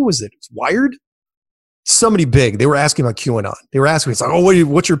 Who was it? Wired? Somebody big. They were asking about QAnon. They were asking me, it's like, oh,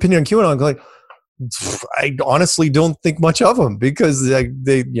 what's your opinion on QAnon? I'm like, I honestly don't think much of them because they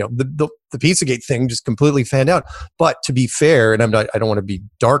you know, the Pizzagate thing just completely fanned out. But to be fair, and I don't want to be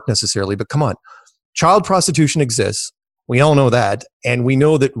dark necessarily, but come on, child prostitution exists. We all know that, and we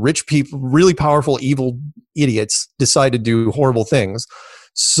know that rich people, really powerful, evil idiots, decide to do horrible things.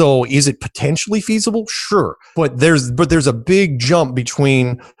 So, is it potentially feasible? Sure, but there's a big jump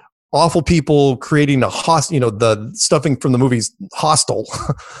between awful people creating a the stuffing from the movies Hostel,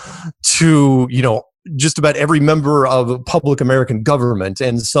 to, you know, just about every member of public American government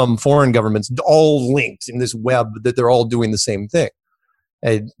and some foreign governments, all linked in this web that they're all doing the same thing.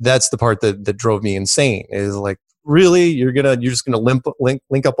 And that's the part that drove me insane. Is like, really, you're just gonna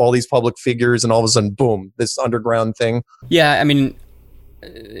link up all these public figures, and all of a sudden, boom, this underground thing. Yeah, I mean,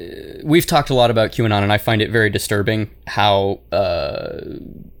 we've talked a lot about QAnon, and I find it very disturbing how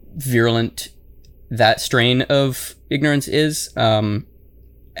virulent that strain of ignorance is. And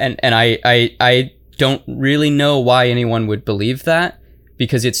I don't really know why anyone would believe that,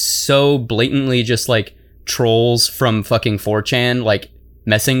 because it's so blatantly just like trolls from fucking 4chan, like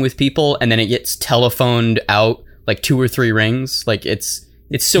messing with people, and then it gets telephoned out like 2 or 3 rings. Like it's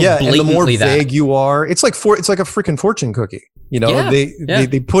so blatantly and the more that vague you are, it's like a freaking fortune cookie. You know,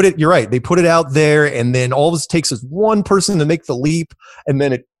 they put it. You're right. They put it out there, and then all this takes is one person to make the leap, and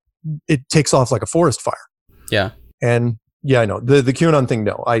then it takes off like a forest fire. Yeah. And yeah, I know the QAnon thing.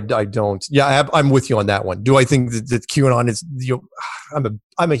 No, I don't. Yeah, I'm with you on that one. Do I think that QAnon is? You know,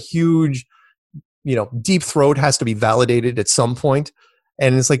 I'm a huge, you know, Deep Throat has to be validated at some point.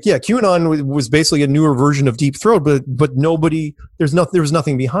 And it's like, yeah, QAnon was basically a newer version of Deep Throat, but nobody, there was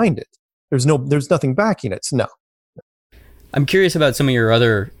nothing behind it. There's nothing backing it. So no. I'm curious about some of your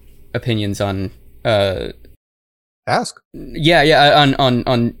other opinions on. Ask. Yeah,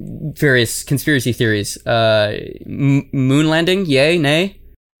 on various conspiracy theories. Moon landing, yay, nay?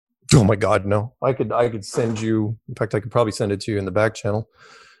 Oh my God, no. I could send you. In fact, I could probably send it to you in the back channel.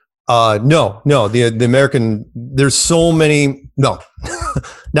 No. The American. There's so many. No,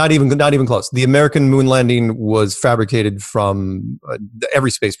 not even close. The American moon landing was fabricated from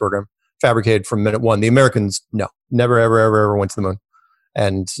every space program. Fabricated from minute one. The Americans, no, never, ever went to the moon.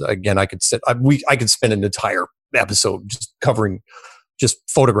 And again, I could spend an entire episode just covering just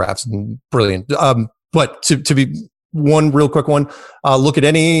photographs and brilliant. But to be one real quick one, look at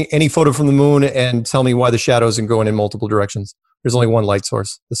any photo from the moon and tell me why the shadows are going in multiple directions. There's only one light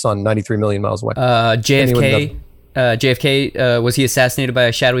source, the sun, 93 million miles away. JFK. JFK, was he assassinated by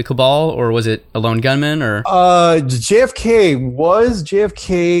a shadowy cabal, or was it a lone gunman? Or JFK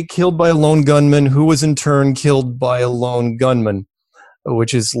killed by a lone gunman who was in turn killed by a lone gunman,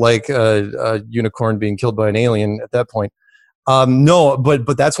 which is like a unicorn being killed by an alien at that point. No,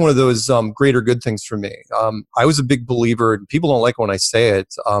 but that's one of those greater good things for me. I was a big believer, and people don't like when I say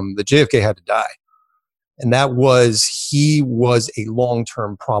it, that JFK had to die. And he was a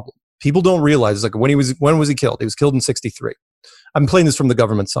long-term problem. People don't realize, like, when was he killed? He was killed in 63. I'm playing this from the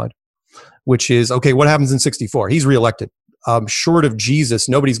government side, which is, okay, what happens in 64? He's reelected. Short of Jesus,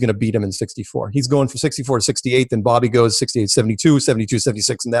 nobody's going to beat him in 64. He's going from 64 to 68, then Bobby goes 68, 72, 72,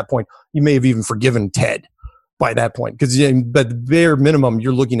 76. And at that point, you may have even forgiven Ted by that point. Because at the bare minimum,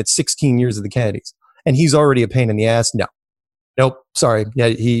 you're looking at 16 years of the Kennedys. And he's already a pain in the ass. Nope. Sorry. Yeah,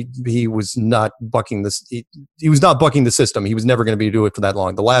 he was not bucking this. He was not bucking the system. He was never going to be do it for that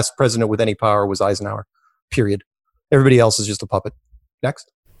long. The last president with any power was Eisenhower. Period. Everybody else is just a puppet.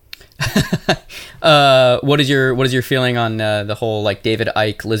 Next. What is your feeling on the whole, like, David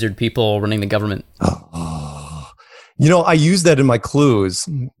Icke lizard people running the government? You know, I used that in my clues,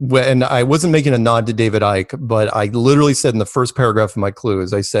 and I wasn't making a nod to David Icke, but I literally said in the first paragraph of my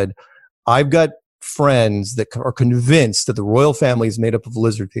clues, I said, I've got friends that are convinced that the royal family is made up of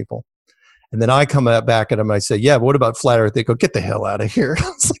lizard people. And then I come back at them. I say, yeah, but what about flat Earth? They go, get the hell out of here. I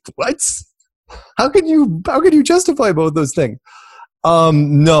was like, what? How can you justify both those things?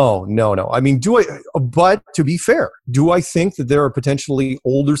 No. I mean, but to be fair, do I think that there are potentially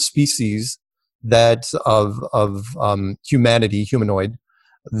older species that of humanity, humanoid,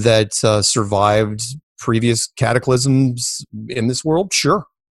 that survived previous cataclysms in this world? Sure.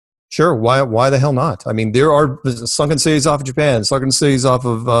 Why the hell not? I mean, there are sunken cities off of Japan, sunken cities off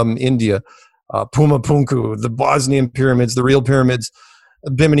of India, Puma Punku, the Bosnian pyramids, the real pyramids,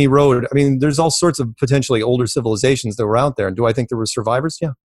 Bimini Road. I mean, there's all sorts of potentially older civilizations that were out there. And do I think there were survivors?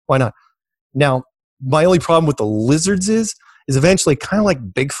 Yeah, why not? Now, my only problem with the lizards is eventually, kind of like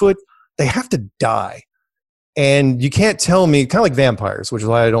Bigfoot, they have to die. And you can't tell me, kind of like vampires, which is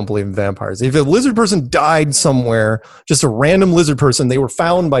why I don't believe in vampires. If a lizard person died somewhere, just a random lizard person, they were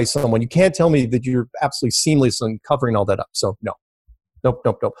found by someone, you can't tell me that you're absolutely seamless in covering all that up. So no. Nope.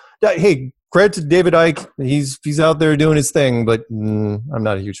 Hey, credit to David Icke. He's out there doing his thing, but I'm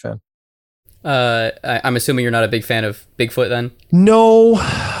not a huge fan. I'm assuming you're not a big fan of Bigfoot then? No,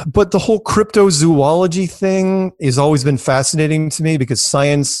 but the whole cryptozoology thing has always been fascinating to me, because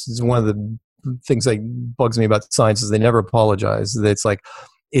science is one of the things that bugs me about science is they never apologize. It's like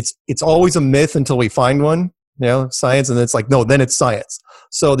it's always a myth until we find one, science, and then it's like, no, then it's science.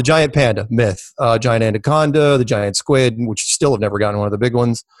 So the giant panda, myth. Giant anaconda, the giant squid, which still have never gotten one of the big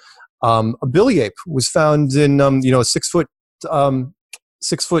ones. A billy ape was found in a 6 foot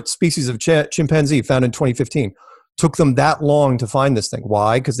 6 foot species of chimpanzee found in 2015. Took them that long to find this thing.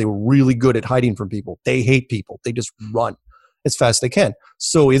 Why? Because they were really good at hiding from people. They hate people. They just run as fast as they can.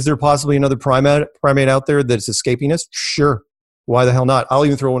 So is there possibly another primate out there that's escaping us? Sure. Why the hell not? I'll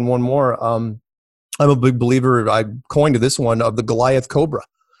even throw in one more. I'm a big believer, I coined this one, of the Goliath cobra.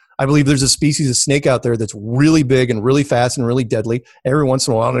 I believe there's a species of snake out there that's really big and really fast and really deadly. Every once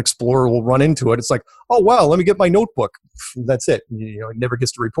in a while, an explorer will run into it. It's like, oh, wow, let me get my notebook. That's it. It never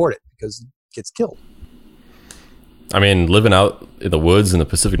gets to report it because it gets killed. I mean, living out in the woods in the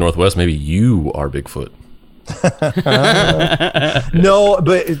Pacific Northwest, maybe you are Bigfoot. No,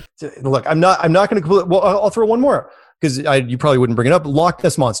 but look, I'm not going to. Well, I'll throw one more because you probably wouldn't bring it up. Loch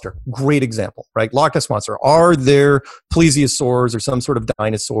Ness Monster, great example, right? Loch Ness Monster. Are there plesiosaurs or some sort of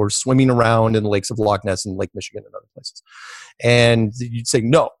dinosaurs swimming around in the lakes of Loch Ness and Lake Michigan and other places? And you'd say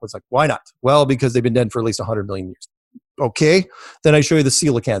no. It's like, why not? Well, because they've been dead for at least 100 million years. Okay, then I show you the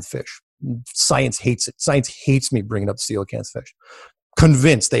coelacanth fish. Science hates it. Science hates me bringing up the coelacanth fish.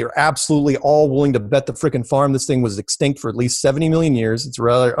 Convinced they are absolutely all willing to bet the frickin' farm this thing was extinct for at least 70 million years. It's a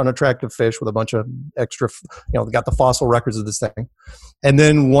rather unattractive fish with a bunch of extra, they got the fossil records of this thing. And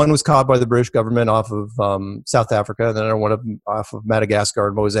then one was caught by the British government off of South Africa, and then one off of Madagascar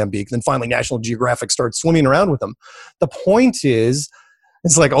and Mozambique. Then finally National Geographic started swimming around with them. The point is,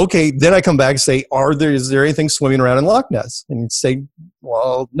 it's like, okay, then I come back and say, is there anything swimming around in Loch Ness? And you'd say,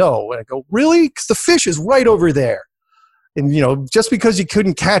 well, no. And I go, really? Because the fish is right over there. And, just because you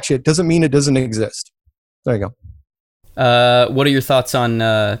couldn't catch it doesn't mean it doesn't exist. There you go. What are your thoughts on,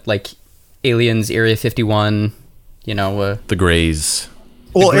 Aliens, Area 51, The Greys.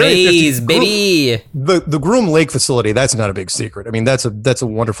 Well, Greys, baby! The Groom Lake facility, that's not a big secret. I mean, that's a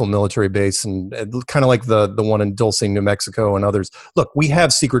wonderful military base, and kind of like the one in Dulce, New Mexico, and others. Look, we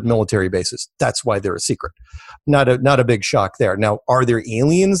have secret military bases. That's why they're a secret. Not a big shock there. Now, are there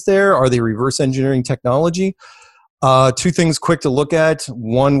aliens there? Are they reverse engineering technology? Two things quick to look at.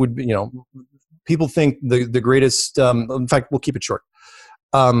 One would be, people think the greatest, in fact, we'll keep it short.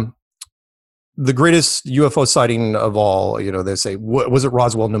 The greatest UFO sighting of all, they say, was it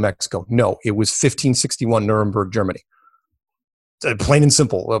Roswell, New Mexico? No, it was 1561 Nuremberg, Germany. Plain and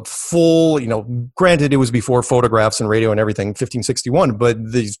simple. Full, granted it was before photographs and radio and everything, 1561, but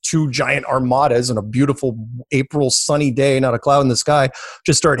these two giant armadas on a beautiful April sunny day, not a cloud in the sky,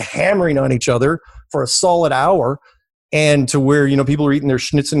 just started hammering on each other for a solid hour. And to where, people are eating their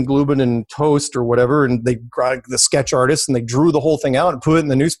Schnitzengluben and toast or whatever, and they got the sketch artists and they drew the whole thing out and put it in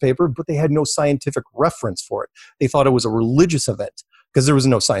the newspaper, but they had no scientific reference for it. They thought it was a religious event because there was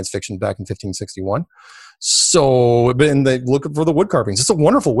no science fiction back in 1561. So, and they look for the wood carvings. It's a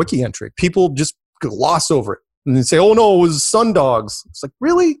wonderful wiki entry. People just gloss over it and they say, oh no, it was sun dogs. It's like,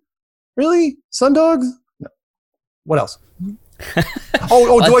 really? Really? Sun dogs? No. What else?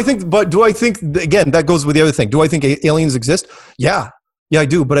 do I think again, that goes with the other thing. Do I think aliens exist? Yeah, I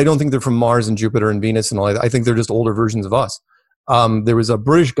do, but I don't think they're from Mars and Jupiter and Venus and all that. I think they're just older versions of us. There was a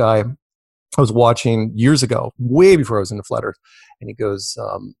British guy I was watching years ago, way before I was into Flat Earth, and he goes,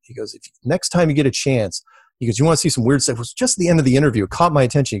 if next time you get a chance, he goes, you want to see some weird stuff? It was just the end of the interview. It caught my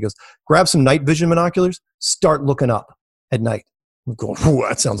attention. He goes, grab some night vision binoculars, start looking up at night. I'm going, ooh,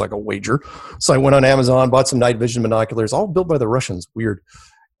 that sounds like a wager. So I went on Amazon, bought some night vision binoculars, all built by the Russians. Weird.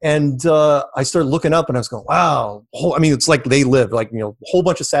 And I started looking up, and I was going, wow. It's like they live, like, a whole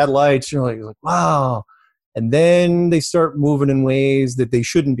bunch of satellites. You're like, wow. And then they start moving in ways that they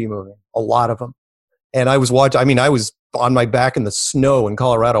shouldn't be moving, a lot of them. And I was I was on my back in the snow in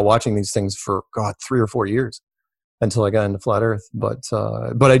Colorado watching these things for, 3 or 4 years until I got into flat Earth. But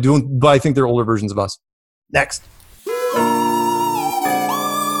I think they're older versions of us. Next.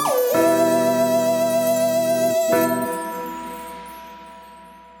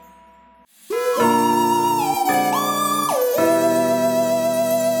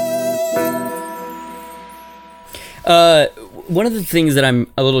 One of the things that I'm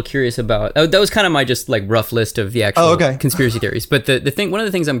a little curious about, that was kind of my just like rough list of the actual conspiracy theories. But one of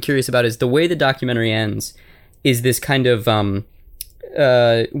the things I'm curious about is the way the documentary ends is this kind of,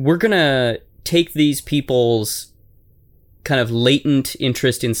 we're going to take these people's kind of latent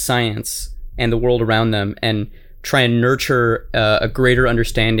interest in science and the world around them and try and nurture a greater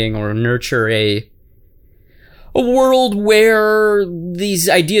understanding, or nurture a world where these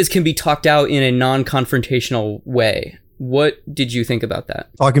ideas can be talked out in a non-confrontational way. What did you think about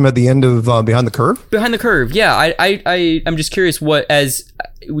that? Talking about the end of Behind the Curve? Behind the Curve, yeah. I'm just curious,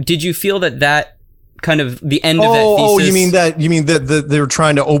 did you feel that kind of the end of that thesis? Oh, you mean that they were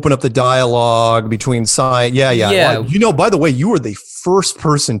trying to open up the dialogue between science? Yeah. Well, by the way, you were the first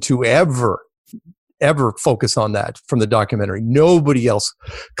person to ever focus on that from the documentary. Nobody else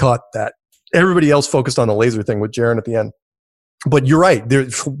caught that. Everybody else focused on the laser thing with Jaron at the end. But you're right. They're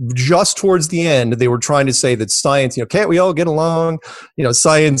just towards the end, they were trying to say that science, can't we all get along?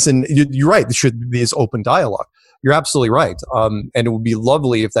 Science, and you're right. There should be this open dialogue. You're absolutely right. And it would be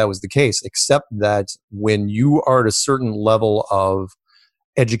lovely if that was the case, except that when you are at a certain level of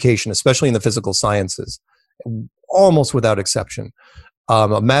education, especially in the physical sciences, almost without exception,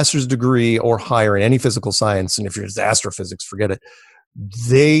 a master's degree or higher in any physical science, and if you're astrophysics, forget it,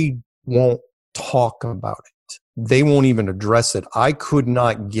 they won't talk about it. They won't even address it. I could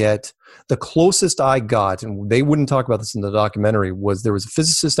not get, the closest I got, and they wouldn't talk about this in the documentary, was there was a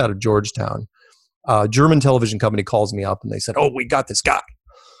physicist out of Georgetown. A German television company calls me up and they said, oh, we got this guy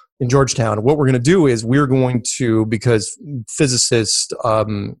in Georgetown. What we're going to do is because physicists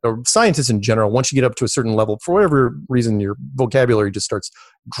or scientists in general, once you get up to a certain level, for whatever reason, your vocabulary just starts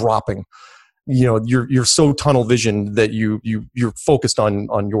dropping. You're so tunnel vision that you're focused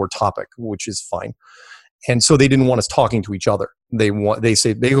on your topic, which is fine. And so they didn't want us talking to each other. They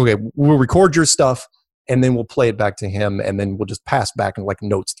say, okay, we'll record your stuff and then we'll play it back to him, and then we'll just pass back and like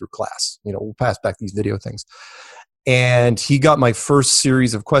notes through class. We'll pass back these video things. And he got my first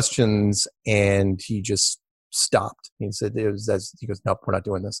series of questions and he just stopped. He said, he goes, nope, we're not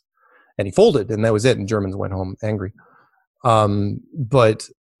doing this. And he folded, and that was it. And Germans went home angry. But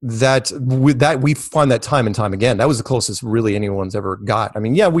that we find that time and time again. That was the closest really anyone's ever got.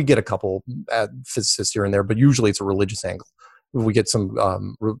 We get a couple physicists here and there, but usually it's a religious angle. We get some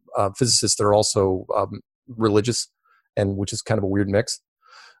physicists that are also religious, and which is kind of a weird mix.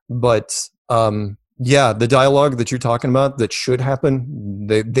 But the dialogue that you're talking about that should happen,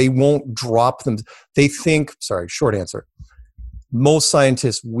 they won't drop them. They think, short answer, most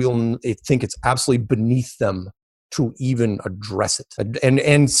scientists will think it's absolutely beneath them to even address it.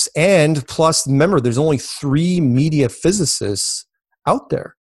 And plus, remember, there's only 3 media physicists out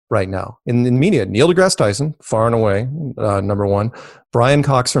there right now in media. Neil deGrasse Tyson, far and away, number 1. Brian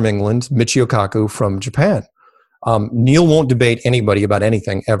Cox from England, Michio Kaku from Japan. Neil won't debate anybody about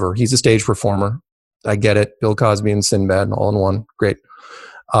anything ever. He's a stage performer. I get it. Bill Cosby and Sinbad all in one. Great.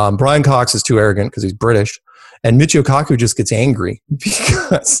 Brian Cox is too arrogant because he's British. And Michio Kaku just gets angry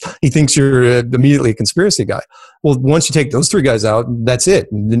because he thinks you're immediately a conspiracy guy. Well, once you take those 3 guys out, that's it.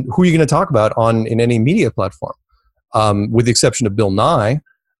 Then who are you going to talk about in any media platform? With the exception of Bill Nye,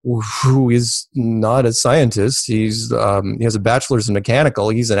 who is not a scientist. He has a bachelor's in mechanical.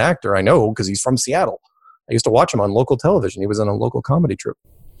 He's an actor, I know, because he's from Seattle. I used to watch him on local television. He was on a local comedy troupe.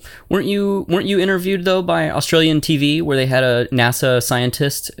 Weren't you interviewed though by Australian TV, where they had a NASA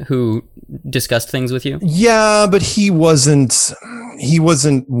scientist who discussed things with you? Yeah, but he wasn't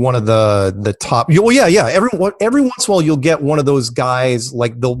one of the top. Well, yeah. Every once in a while you'll get one of those guys,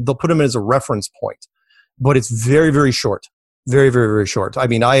 like they'll put him as a reference point, but it's very, very short. Very, very, very short.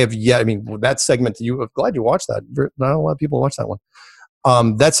 That segment, I'm glad you watched that. Not a lot of people watch that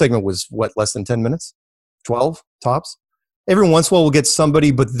one. That segment was less than 10 minutes? 12 tops? Every once in a while we'll get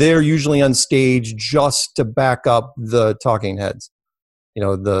somebody, but they're usually on stage just to back up the talking heads.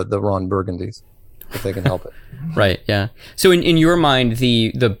 The Ron Burgundys, if they can help it. Right, yeah. So in your mind,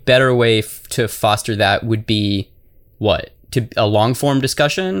 the better way to foster that would be what? to a long form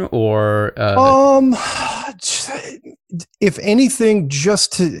discussion, or if anything,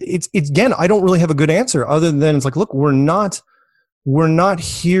 just to it's again, I don't really have a good answer other than it's like, look, we're not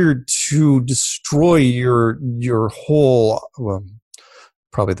here to destroy your whole, well,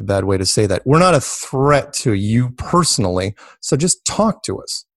 probably the bad way to say that. We're not a threat to you personally, so just talk to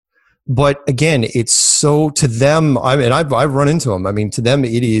us. But again, it's so, to them, I mean, I've run into them. I mean, to them,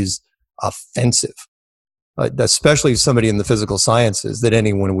 it is offensive, especially somebody in the physical sciences, that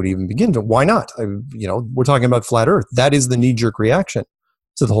anyone would even begin to. Why not? We're talking about flat Earth. That is the knee-jerk reaction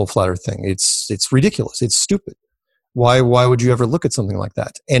to the whole flat Earth thing. It's ridiculous. It's stupid. Why would you ever look at something like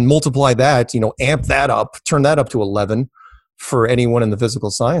that? And multiply that, amp that up, turn that up to 11 for anyone in the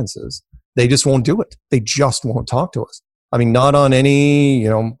physical sciences. They just won't do it. They just won't talk to us. I mean, not on any,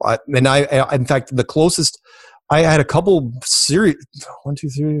 in fact, the closest, I had a couple serious, 1, 2,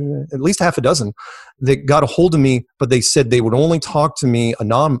 3, at least half a dozen that got a hold of me, but they said they would only talk to me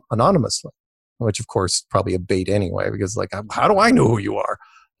anonymously, which of course is probably a bait anyway, because like, how do I know who you are?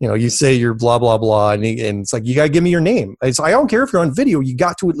 You say you're blah, blah, blah. And it's like, you got to give me your name. I don't care if you're on video, you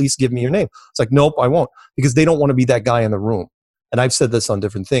got to at least give me your name. It's like, nope, I won't, because they don't want to be that guy in the room. And I've said this on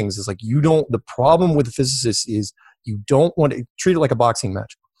different things. It's like, the problem with the physicists is you don't want to treat it like a boxing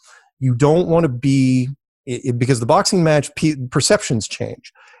match. You don't want to be, because the boxing match, perceptions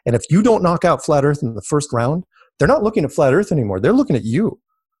change. And if you don't knock out flat Earth in the first round, they're not looking at flat Earth anymore. They're looking at you.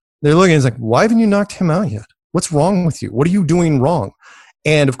 They're looking, it's like, why haven't you knocked him out yet? What's wrong with you? What are you doing wrong?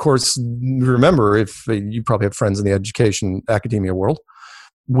 And of course, remember, if you probably have friends in the academia world,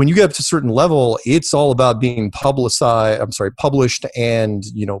 when you get up to a certain level, it's all about being published and,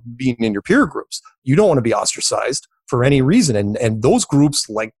 being in your peer groups. You don't want to be ostracized for any reason. And those groups,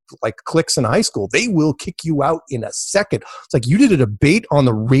 like cliques in high school, they will kick you out in a second. It's like, you did a debate on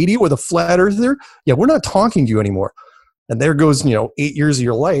the radio with a flat earther. Yeah, we're not talking to you anymore. And there goes, 8 years of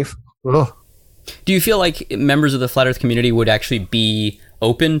your life. Ugh. Do you feel like members of the flat Earth community would actually be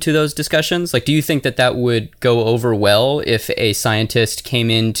open to those discussions? Like, do you think that would go over well if a scientist came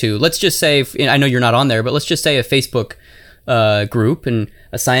into, let's just say, I know you're not on there, but let's just say a Facebook group, and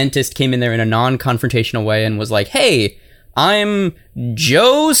a scientist came in there in a non-confrontational way and was like, hey, I'm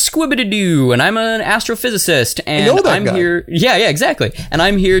Joe Squibbity-Doo, and I'm an astrophysicist, and I'm guy. Here. Yeah, exactly. And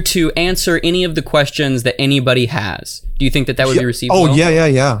I'm here to answer any of the questions that anybody has. Do you think that would be received well?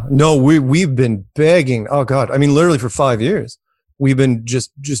 Yeah. No, we've been begging. Oh God, I mean, literally for 5 years, we've been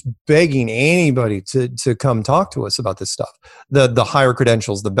just begging anybody to come talk to us about this stuff. The higher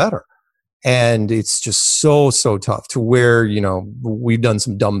credentials, the better. And it's just so tough to where, we've done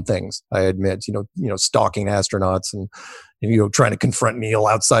some dumb things, I admit, stalking astronauts and trying to confront Neil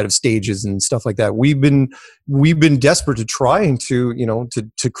outside of stages and stuff like that. We've been desperate to trying to,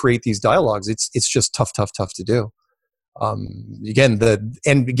 to create these dialogues. It's just tough to do.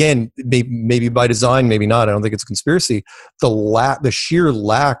 Maybe by design, maybe not. I don't think it's a conspiracy. The sheer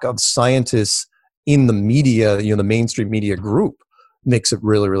lack of scientists in the media, the mainstream media group, makes it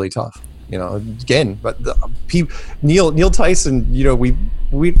really, really tough. But Neil Tyson,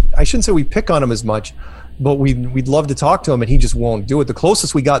 I shouldn't say we pick on him as much, but we'd love to talk to him, and he just won't do it. The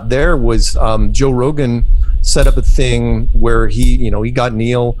closest we got there was Joe Rogan set up a thing where he got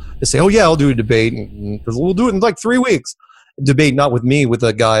Neil to say, oh yeah, I'll do a debate, and we'll do it in like 3 weeks. Debate, not with me, with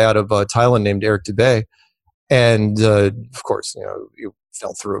a guy out of Thailand named Eric Dubé. And of course, he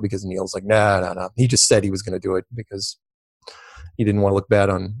fell through because Neil's like, nah. He just said he was going to do it because he didn't want to look bad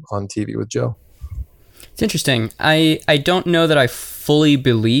on TV with Joe. It's interesting. I don't know that I fully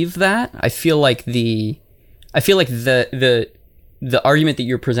believe that. I feel like the argument that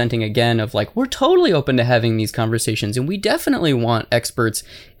you're presenting again of like, we're totally open to having these conversations and we definitely want experts,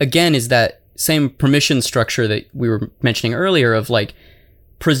 again, is that same permission structure that we were mentioning earlier of like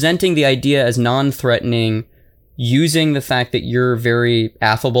presenting the idea as non-threatening, using the fact that you're very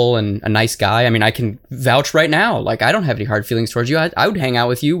affable and a nice guy. I mean, I can vouch right now. Like, I don't have any hard feelings towards you. I would hang out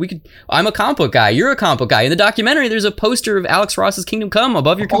with you. I'm a comic book guy. You're a comic book guy. In the documentary, there's a poster of Alex Ross's Kingdom Come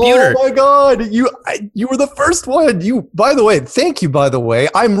above your computer. Oh my God. You were the first one. Thank you, by the way.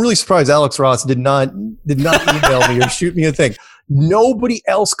 I'm really surprised Alex Ross did not email me or shoot me a thing. Nobody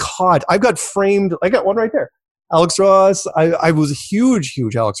else caught. I got framed. I got one right there. Alex Ross. I was a huge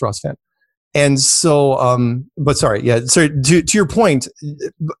Alex Ross fan. And so, but sorry, yeah. So to your point,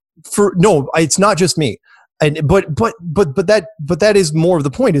 it's not just me, but that is more of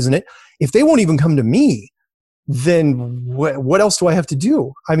the point, isn't it? If they won't even come to me, then what else do I have to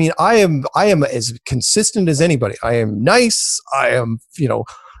do? I mean, I am as consistent as anybody. I am nice. I am,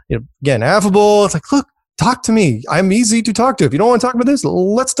 again, affable. It's like, look, talk to me. I'm easy to talk to. If you don't want to talk about this,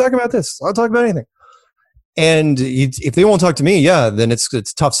 let's talk about this. I'll talk about anything. And if they won't talk to me, yeah, then it's a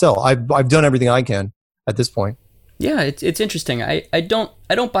tough sell. I've done everything I can at this point. Yeah, it's interesting. I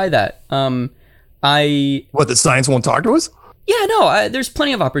don't buy that. What, the science won't talk to us? Yeah, no, there's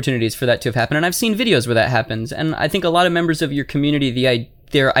plenty of opportunities for that to have happened, and I've seen videos where that happens. And I think a lot of members of your community,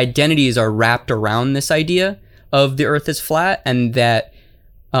 their identities are wrapped around this idea of the Earth is flat, and that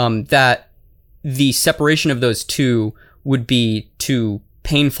the separation of those two would be too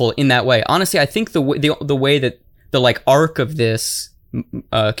painful in that way. Honestly, I think the way that the like arc of this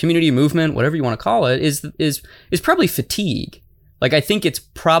community movement, whatever you want to call it, is probably fatigue. Like, I think it's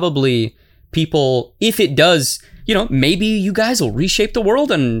probably people, if it does, maybe you guys will reshape the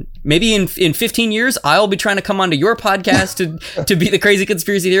world, and maybe in 15 years, I'll be trying to come onto your podcast to be the crazy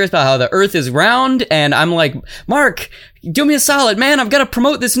conspiracy theorist about how the Earth is round. And I'm like, Mark, do me a solid, man. I've got to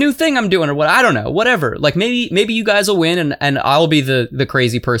promote this new thing I'm doing, or what? I don't know, whatever. Like, maybe you guys will win, and I'll be the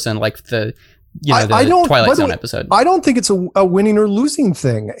crazy person, like the Twilight Zone episode. I don't think it's a winning or losing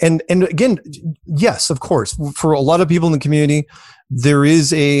thing. And again, yes, of course, for a lot of people in the community, there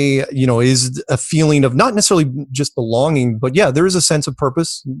is a feeling of not necessarily just belonging, but yeah, there is a sense of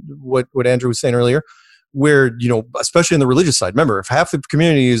purpose. What Andrew was saying earlier, where, especially in the religious side, remember, if half the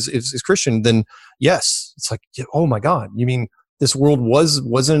community is Christian, then yes, it's like, oh my God, you mean this world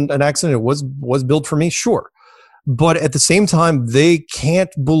wasn't an accident? It was built for me? Sure. But at the same time, they can't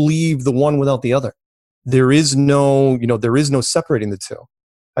believe the one without the other. There is no separating the two.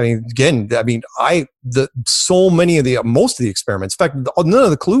 I mean, again, so many of most of the experiments, in fact, none of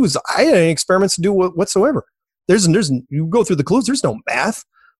the clues, I had any experiments to do whatsoever. You go through the clues, there's no math.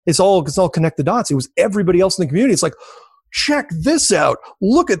 It's all connect the dots. It was everybody else in the community. It's like, check this out.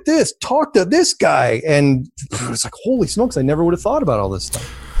 Look at this. Talk to this guy. And it's like, holy smokes, I never would have thought about all this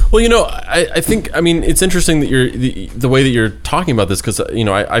stuff. Well, I think, it's interesting that you're the way that you're talking about this, because,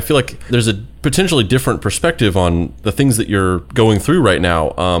 I feel like there's a potentially different perspective on the things that you're going through right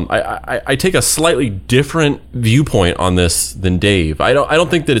now. I take a slightly different viewpoint on this than Dave. I don't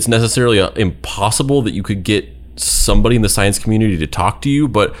think that it's necessarily impossible that you could get somebody in the science community to talk to you,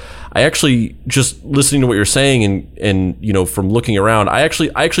 but I actually, just listening to what you're saying and from looking around, I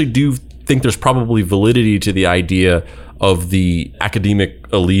actually do think there's probably validity to the idea of the academic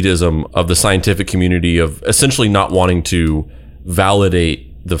elitism of the scientific community, of essentially not wanting to validate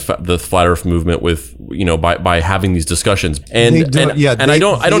the flat Earth movement with by having these discussions. I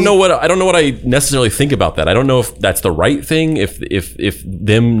don't know what I necessarily think about that. I don't know if that's the right thing, if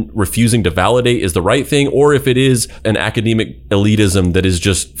them refusing to validate is the right thing, or if it is an academic elitism that is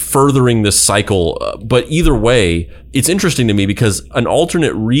just furthering this cycle. But either way, it's interesting to me, because an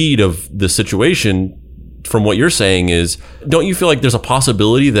alternate read of the situation from what you're saying is, don't you feel like there's a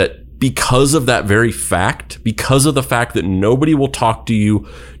possibility that because of that very fact, because of the fact that nobody will talk to you,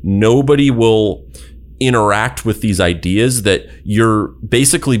 nobody will interact with these ideas, that you're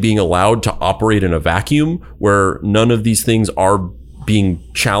basically being allowed to operate in a vacuum where none of these things are being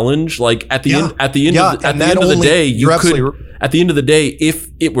challenged? Like at the end of the day, at the end of the day, if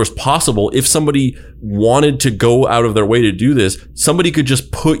it was possible, if somebody wanted to go out of their way to do this, somebody could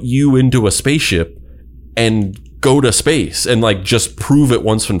just put you into a spaceship and go to space and like just prove it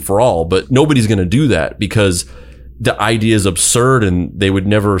once and for all. But nobody's going to do that, because the idea is absurd and they would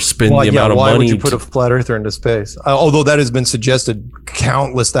never spend the amount of money. Why would you put a flat earther into space? Although that has been suggested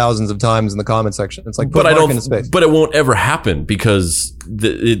countless thousands of times in the comment section. It's like, put Mark into space. But it won't ever happen, because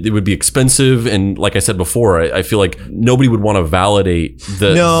it would be expensive. And like I said before, I feel like nobody would want to validate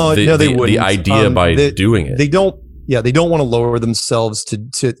the idea by doing it. They don't want to lower themselves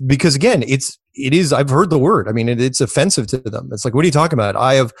to because again, it is, I've heard the word. I mean, it's offensive to them. It's like, what are you talking about?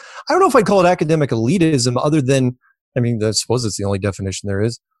 I don't know if I'd call it academic elitism, other than, I suppose it's the only definition there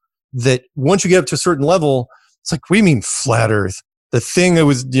is, that once you get up to a certain level, it's like, what do you mean flat Earth? The thing that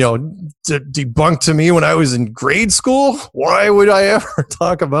was, debunked to me when I was in grade school? Why would I ever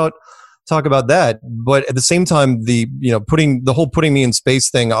talk about that? But at the same time, putting me in space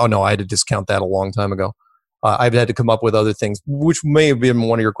thing, oh no, I had to discount that a long time ago. I've had to come up with other things, which may have been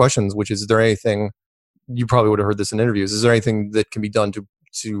one of your questions, which is there anything, you probably would have heard this in interviews, is there anything that can be done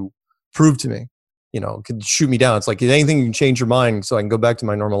to prove to me, could shoot me down? It's like, anything you can change your mind so I can go back to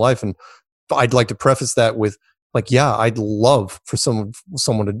my normal life. And I'd like to preface that with like, yeah, I'd love for someone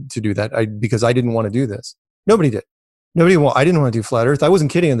to do that, because I didn't want to do this. Nobody did. I didn't want to do flat Earth. I wasn't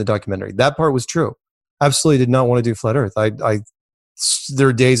kidding in the documentary. That part was true. Absolutely did not want to do flat Earth. There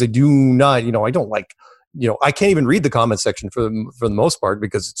are days I do not, I don't like, I can't even read the comment section for the most part,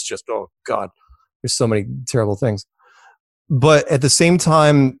 because it's just, oh God, there's so many terrible things. But at the same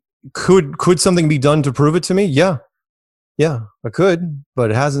time, could something be done to prove it to me? Yeah, I could,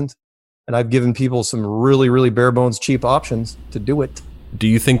 but it hasn't. and I've given people some really, really bare bones, cheap options to do it. Do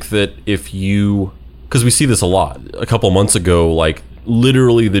you think that if you, because we see this a lot, a couple months ago, like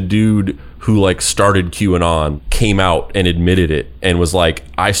literally the dude who like started QAnon came out and admitted it and was like,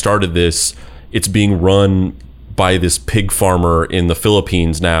 I started this, it's being run by this pig farmer in the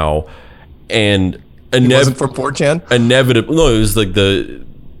Philippines now, and It wasn't for 4chan? inevitable. No, it was like the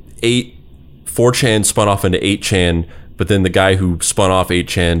 4chan spun off into 8chan, but then the guy who spun off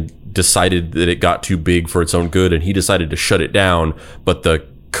 8chan decided that it got too big for its own good, and he decided to shut it down. But the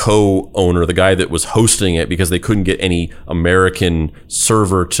co-owner, the guy that was hosting it, because they couldn't get any American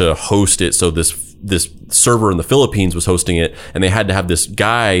server to host it, so this server in the Philippines was hosting it, and they had to have this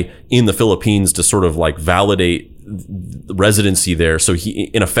guy in the Philippines to sort of like validate the residency there. So he,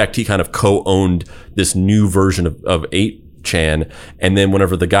 in effect, he kind of co-owned this new version of 8chan. And then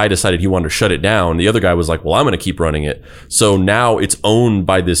whenever the guy decided he wanted to shut it down, the other guy was like, well, I'm going to keep running it. So now it's owned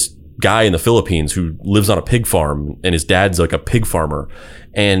by this guy in the Philippines who lives on a pig farm, and his dad's like a pig farmer.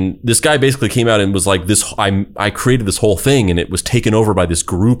 And this guy basically came out and was like, I created this whole thing, and it was taken over by this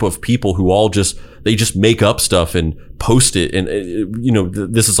group of people who all they just make up stuff and post it. And,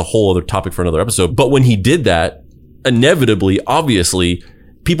 this is a whole other topic for another episode. But when he did that, inevitably, obviously,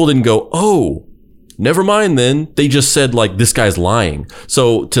 people didn't go, oh, never mind then. They just said like, this guy's lying.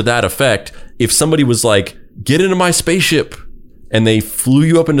 So to that effect, if somebody was like, get into my spaceship, and they flew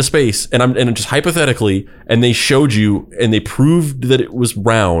you up into space, and just hypothetically, and they showed you and they proved that it was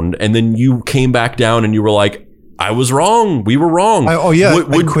round, and then you came back down and you were like, I was wrong. We were wrong.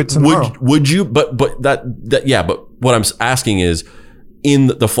 I'd quit tomorrow. Would you? But what I'm asking is, in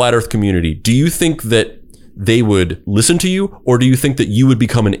the flat Earth community, do you think that they would listen to you, or do you think that you would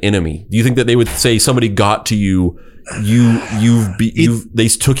become an enemy? Do you think that they would say somebody got to you? They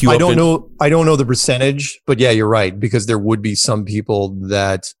took you. I don't know the percentage, but yeah, you're right, because there would be some people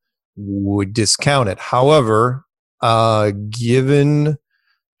that would discount it. However, given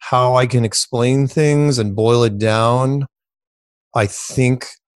how I can explain things and boil it down, I think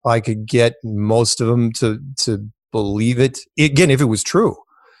I could get most of them to believe it. Again, if it was true.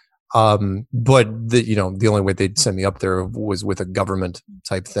 But the only way they'd send me up there was with a government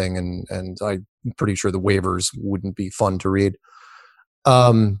type thing, and I'm pretty sure the waivers wouldn't be fun to read.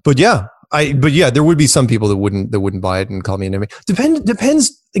 But yeah, there would be some people that wouldn't buy it and call me an enemy.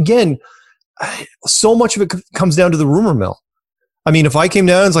 Depends again. So much of it comes down to the rumor mill. I mean, if I came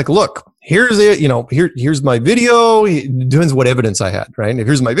down and it's like, look, here's it, here's my video. It depends what evidence I had, right? If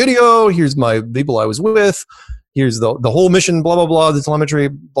here's my video, here's my people I was with. Here's the whole mission, blah, blah, blah, the telemetry,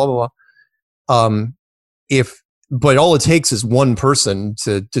 blah, blah, blah. But all it takes is one person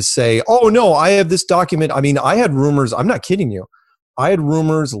to say, oh no, I have this document. I mean, I had rumors. I'm not kidding you. I had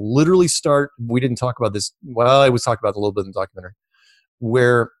rumors literally start. We didn't talk about this. Well, I was talking about it a little bit in the documentary,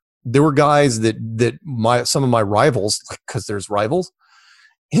 where there were guys that some of my rivals, because there's rivals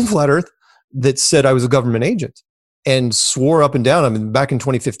in Flat Earth, that said I was a government agent. And swore up and down. I mean, back in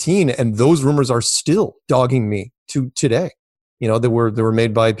 2015, and those rumors are still dogging me to today. They were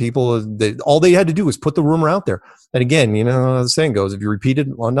made by people. All they had to do was put the rumor out there. And again, the saying goes, if you repeat it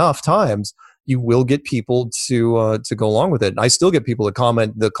enough times, you will get people to go along with it. And I still get people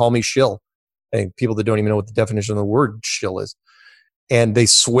that call me shill, and people that don't even know what the definition of the word shill is, and they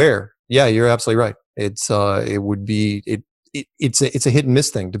swear, yeah, you're absolutely right. It's a hit and miss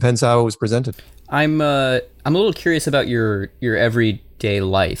thing. Depends how it was presented. I'm a little curious about your everyday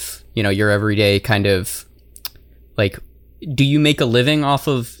life. Your everyday kind of like, do you make a living off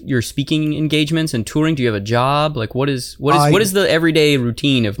of your speaking engagements and touring? Do you have a job? Like, what is the everyday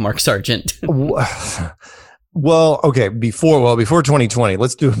routine of Mark Sargent? Well, okay, before 2020.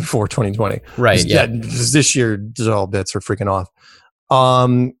 Let's do it before 2020. Right. Yeah. This year, all bets are freaking off.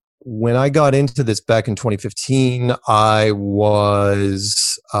 When I got into this back in 2015, I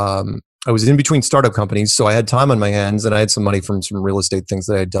was in between startup companies, so I had time on my hands, and I had some money from some real estate things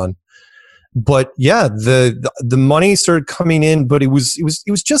that I had done. But yeah, the money started coming in, but it was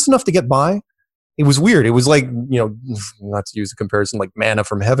just enough to get by. It was weird. It was like, not to use a comparison, like manna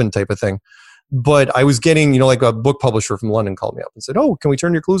from heaven type of thing. But I was getting, like a book publisher from London called me up and said, "Oh, can we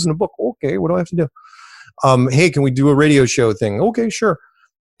turn your clues into a book?" Okay, what do I have to do? Hey, can we do a radio show thing? Okay, sure.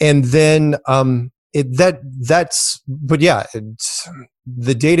 And then but yeah,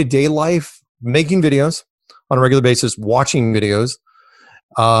 the day-to-day life, making videos on a regular basis, watching videos,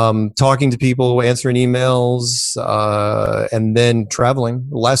 talking to people, answering emails, and then traveling.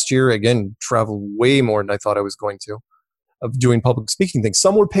 Last year, again, traveled way more than I thought I was going to, of doing public speaking things.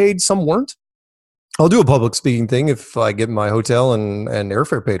 Some were paid, some weren't. I'll do a public speaking thing if I get my hotel and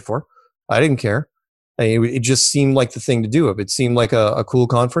airfare paid for. I didn't care. It just seemed like the thing to do. If it seemed like a cool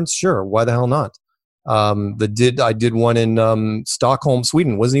conference, sure, why the hell not? I did one in Stockholm,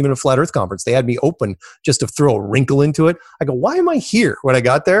 Sweden. It wasn't even a flat Earth conference. They had me open just to throw a wrinkle into it. I go, why am I here? When I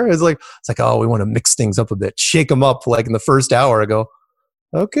got there, it's like, oh, we want to mix things up a bit, shake them up. Like in the first hour, I go,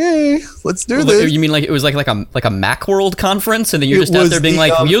 okay, let's do this. You mean like it was like a Macworld conference, and then you're just out there being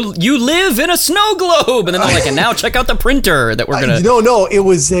you live in a snow globe, and then they're like, and now check out the printer that we're gonna. No, it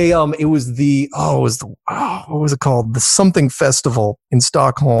was what was it called? The something festival in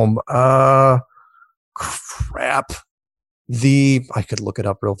Stockholm. Crap. I could look it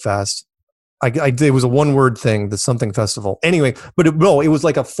up real fast. It was a one word thing, the something festival. Anyway, but it was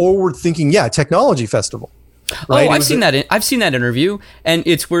like a forward thinking, technology festival. Right? Oh, I've seen that interview, and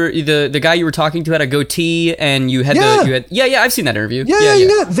it's where the guy you were talking to had a goatee, and you had I've seen that interview.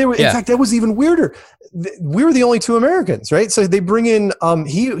 Yeah. They were, in fact, that was even weirder. We were the only two Americans, right? So they bring in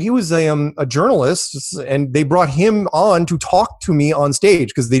he was a journalist, and they brought him on to talk to me on stage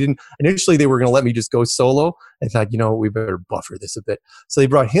because they were going to let me just go solo. I thought, we better buffer this a bit. So they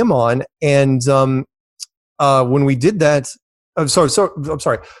brought him on, and when we did that. I'm sorry. So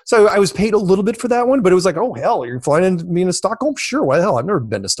I was paid a little bit for that one, but it was like, oh hell, you're flying me into Stockholm? Sure, why the hell? I've never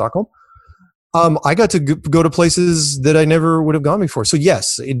been to Stockholm. I got to go to places that I never would have gone before. So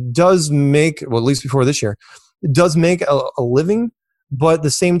yes, it does make, well, at least before this year, it does make a living, but at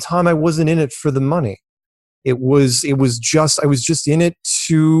the same time, I wasn't in it for the money. I was just in it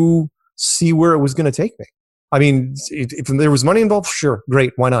to see where it was going to take me. I mean, if there was money involved, sure,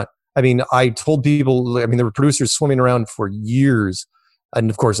 great, why not? I mean, I told people, there were producers swimming around for years, and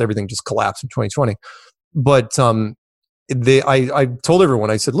of course, everything just collapsed in 2020. But I told everyone,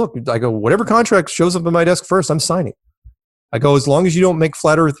 I said, look, I go, whatever contract shows up on my desk first, I'm signing. I go, as long as you don't make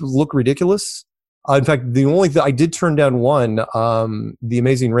Flat Earth look ridiculous. In fact, the only thing I did turn down one, The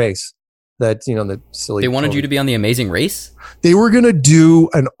Amazing Race. That, the silly. They wanted you to be on The Amazing Race? They were going to do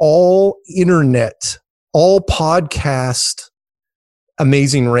an all internet, all podcast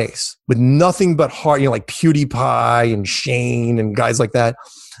Amazing Race with nothing but hard, like PewDiePie and Shane and guys like that.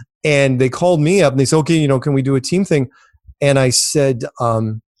 And they called me up and they said, okay, can we do a team thing? And I said,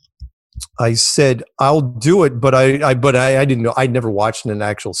 I'll do it, but I didn't know. I'd never watched an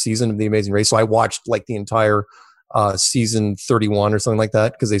actual season of The Amazing Race. So I watched like the entire season 31 or something like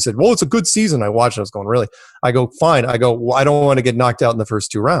that. Cause they said, well, it's a good season. I watched it. I was going, really? I go, fine. I go, well, I don't want to get knocked out in the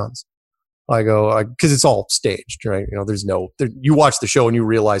first two rounds. I go, because it's all staged, right? You watch the show and you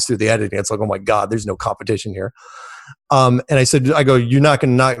realize through the editing, it's like, oh my God, there's no competition here. And I said, I go, you're not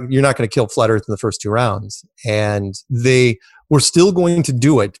going to kill Flat Earth in the first two rounds. And they were still going to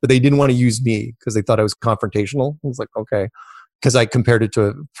do it, but they didn't want to use me because they thought I was confrontational. I was like, okay, because I compared it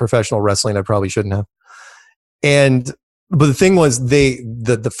to professional wrestling, I probably shouldn't have. But the thing was,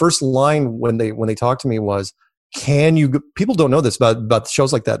 the first line when they talked to me was, can you? People don't know this about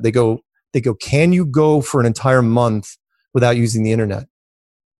shows like that. They go, can you go for an entire month without using the internet?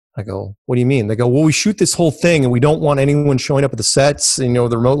 I go, what do you mean? They go, well, we shoot this whole thing and we don't want anyone showing up at the sets, the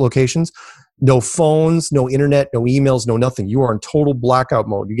remote locations. No phones, no internet, no emails, no nothing. You are in total blackout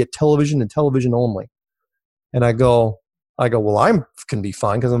mode. You get television and television only. And I go, well, I can be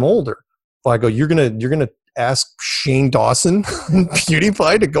fine because I'm older. But I go, you're gonna ask Shane Dawson and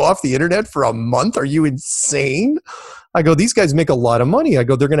PewDiePie to go off the internet for a month? Are you insane? I go, these guys make a lot of money. I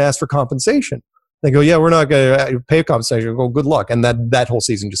go, they're going to ask for compensation. They go, yeah, we're not going to pay compensation. I go, good luck. And that whole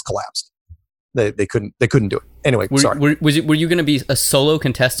season just collapsed. They couldn't do it. Anyway, sorry. Were you going to be a solo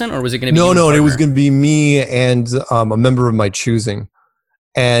contestant, or was it going to be No, it was going to be me and a member of my choosing.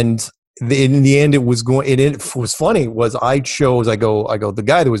 And in the end, it was funny was I go, the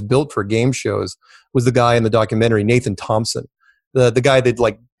guy that was built for game shows was the guy in the documentary, Nathan Thompson. The guy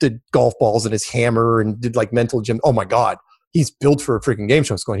that did golf balls and his hammer and did mental gym. Oh my God, he's built for a freaking game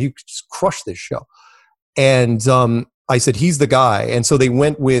show. It's going, he could just crush this show. And I said, he's the guy. And so they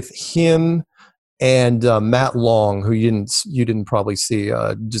went with him and Matt Long, who you didn't probably see,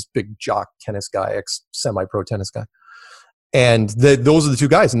 just big jock tennis guy, ex-semi-pro tennis guy. And those are the two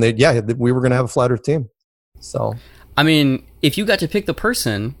guys. And we were going to have a Flat Earth team. So, I mean, if you got to pick the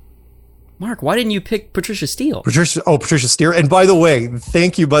person, Mark, why didn't you pick Patricia Steele? Patricia Steele. And by the way,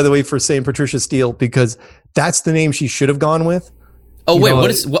 thank you, for saying Patricia Steele, because that's the name she should have gone with. Oh, wait, what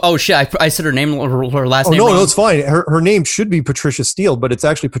is... Oh, shit, I said her name, her last name wrong. No, it's fine. Her name should be Patricia Steele, but it's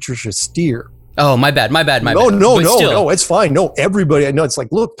actually Patricia Steer. Oh, my bad. No, it's fine. No, everybody, I know, it's like,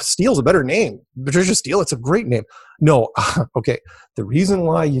 look, Steele's a better name. Patricia Steele, it's a great name. No, okay. The reason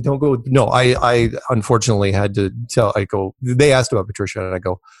why you don't go with... No, I unfortunately had to tell... They asked about Patricia, and I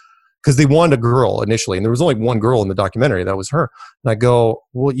go... Because they wanted a girl initially, and there was only one girl in the documentary. That was her. And I go,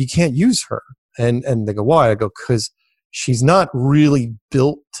 well, you can't use her. And they go, why? I go, because she's not really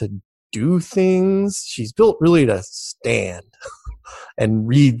built to do things. She's built really to stand and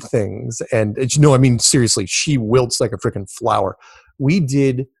read things. And I mean, seriously, she wilts like a freaking flower. We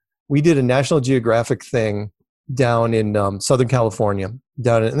did a National Geographic thing down in Southern California.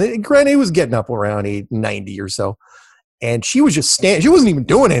 Granted, it was getting up around 890 or so. And she was just standing. She wasn't even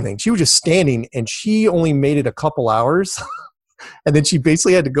doing anything. She was just standing, and she only made it a couple hours. And then she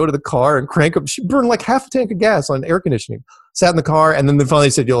basically had to go to the car and crank up. She burned like half a tank of gas on air conditioning, sat in the car, and then they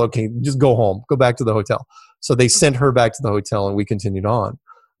finally said, okay, just go home, go back to the hotel. So they sent her back to the hotel, and we continued on.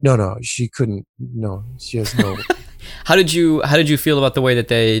 No, she couldn't. No, she has no. How did you feel about the way that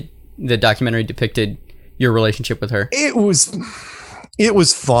the documentary depicted your relationship with her? It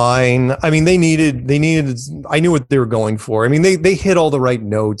was fine. I mean, they needed. I knew what they were going for. I mean, they hit all the right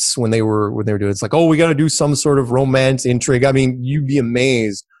notes when they were doing it. It's like, oh, we got to do some sort of romance intrigue. I mean, you'd be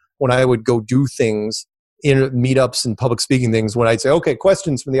amazed when I would go do things in meetups and public speaking things. When I'd say, okay,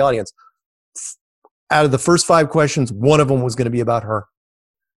 questions from the audience. Out of the first 5 questions, one of them was going to be about her,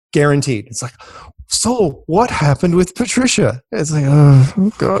 guaranteed. It's like, so what happened with Patricia? It's like,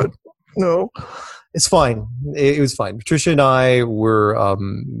 oh God, no. It's fine. It was fine. Patricia and I were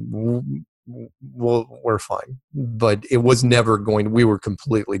fine, but it was never going. We were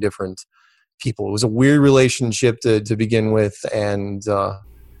completely different people. It was a weird relationship to begin with, and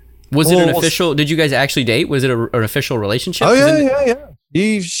was it an official? Did you guys actually date? Was it an official relationship? Oh yeah.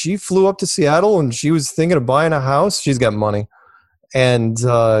 She flew up to Seattle, and she was thinking of buying a house. She's got money, and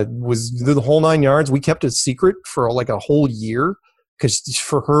was the whole 9 yards. We kept it secret for like a whole year, because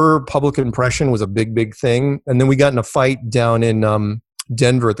for her, public impression was a big thing. And then we got in a fight down in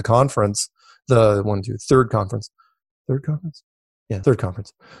Denver at the conference, the third conference. Yeah, third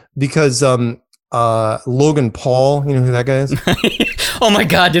conference. Because Logan Paul, you know who that guy is? Oh my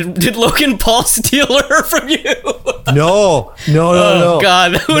God, did Logan Paul steal her from you? No. Oh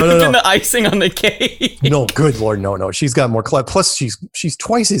God, that would have been the icing on the cake. No, good Lord, no. She's got more clout. Plus, she's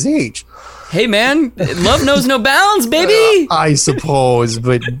twice his age. Hey man, love knows no bounds, baby. I suppose,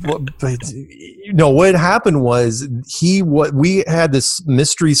 but what happened was we had this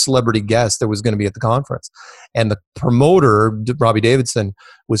mystery celebrity guest that was going to be at the conference, and the promoter, Robbie Davidson,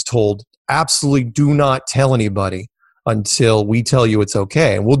 was told, absolutely do not tell anybody until we tell you it's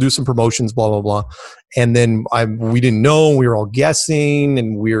okay, and we'll do some promotions, blah blah blah. And then we didn't know. We were all guessing,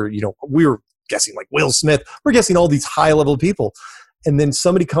 and we were guessing like Will Smith. We're guessing all these high level people. And then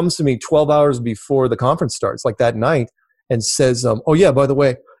somebody comes to me 12 hours before the conference starts, like that night, and says, oh yeah, by the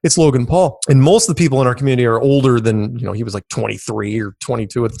way, it's Logan Paul. And most of the people in our community are older than, he was like 23 or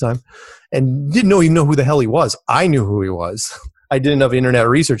 22 at the time, and didn't even know who the hell he was. I knew who he was. I did enough internet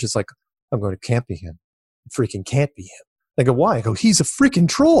research. It's like, I'm going, it can't be him. It freaking can't be him. I go, why? I go, he's a freaking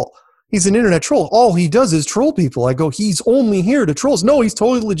troll. He's an internet troll. All he does is troll people. I go, he's only here to trolls. No, he's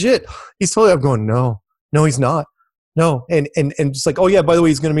totally legit. I'm going, no, he's not. No. And just like, oh yeah, by the way,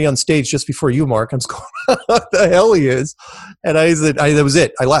 he's going to be on stage just before you, Mark. I'm just going, what the hell he is? And that was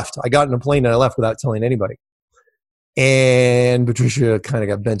it. I left. I got in a plane and I left without telling anybody. And Patricia kind of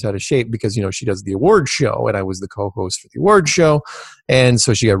got bent out of shape because, she does the award show, and I was the co-host for the award show. And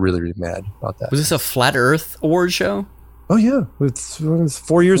so she got really, really mad about that. Was this a Flat Earth award show? Oh yeah. It's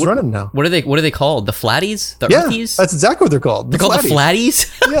 4 years running now. What are they called? The Flatties? The Earthies? That's exactly what they're called. They're called the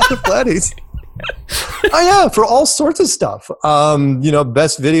Flatties? Yeah, the Flatties. Oh yeah, for all sorts of stuff.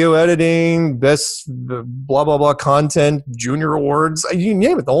 Best video editing, best blah blah blah content, junior awards, you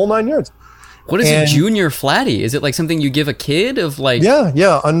name it, the whole 9 yards. What is a junior flatty? Is it like something you give a kid of like?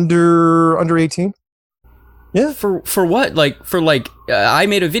 Yeah, under 18. Yeah. For what? I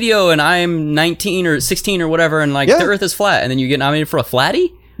made a video and I'm 19 or 16 or whatever, and the Earth is flat, and then you get nominated for a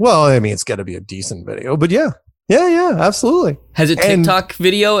flatty? Well, I mean, it's got to be a decent video, but yeah, absolutely. Has a TikTok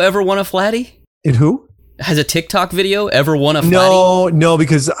video ever won a flatty? It who? Has a TikTok video ever won a flatty? No,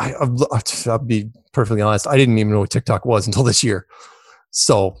 because I'll be perfectly honest, I didn't even know what TikTok was until this year.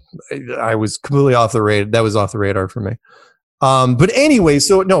 So I was completely off the radar. That was off the radar for me. But anyway,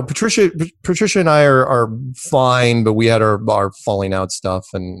 so no, Patricia and I are fine, but we had our falling out stuff,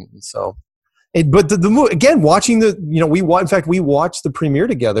 and so. But the again, watching we watched the premiere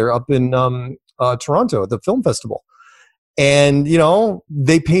together up in Toronto at the film festival, and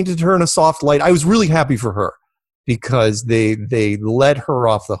they painted her in a soft light. I was really happy for her because they let her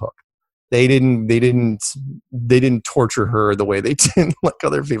off the hook. They didn't torture her the way they did like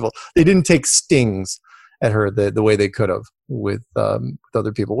other people. They didn't take stings at her the way they could have with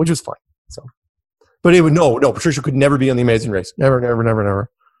other people, which was fine. So, but Patricia could never be on The Amazing Race.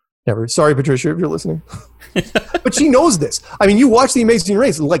 Never. Never. Sorry, Patricia, if you're listening. But she knows this. I mean, you watch The Amazing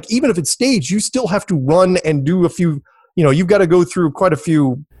Race, like even if it's staged, you still have to run and do a few, you've got to go through quite a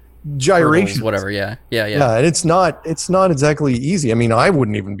few gyrations. Hurdles, whatever, yeah. And it's not exactly easy. I mean, I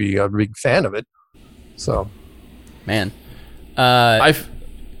wouldn't even be a big fan of it. So, man. I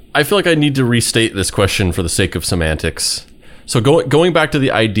feel like I need to restate this question for the sake of semantics. So going back to the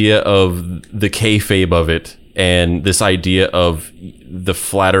idea of the kayfabe of it, and this idea of the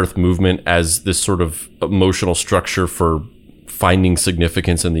flat Earth movement as this sort of emotional structure for finding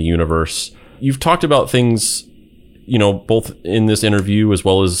significance in the universe. You've talked about things, both in this interview as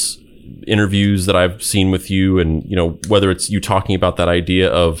well as interviews that I've seen with you, and whether it's you talking about that idea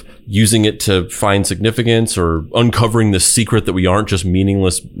of using it to find significance or uncovering the secret that we aren't just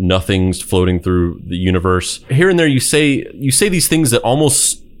meaningless nothings floating through the universe. Here and there you say these things that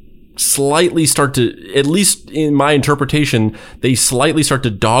almost slightly start to, at least in my interpretation, they slightly start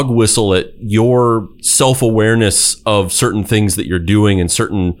to dog whistle at your self-awareness of certain things that you're doing and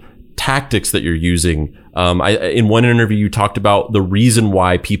certain tactics that you're using. In one interview, you talked about the reason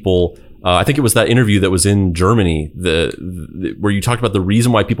why people, I think it was that interview that was in Germany, where you talked about the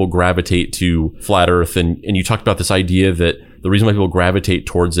reason why people gravitate to flat Earth. And you talked about this idea that the reason why people gravitate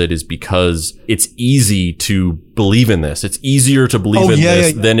towards it is because it's easy to believe in this. It's easier to believe in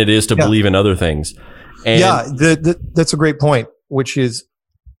this than it is to believe in other things. And that's a great point, which is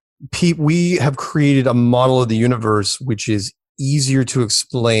we have created a model of the universe which is easier to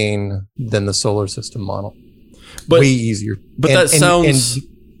explain than the solar system model. Way easier. But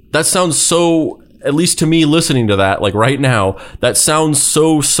that sounds so, at least to me listening to that, like right now, that sounds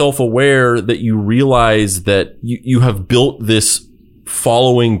so self-aware that you realize that you have built this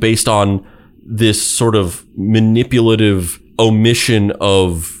following based on this sort of manipulative omission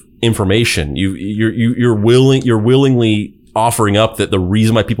of information. You're willingly offering up that the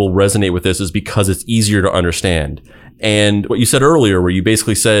reason why people resonate with this is because it's easier to understand. And what you said earlier, where you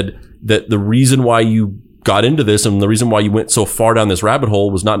basically said that the reason why you got into this and the reason why you went so far down this rabbit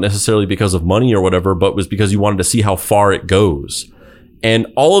hole was not necessarily because of money or whatever, but was because you wanted to see how far it goes. And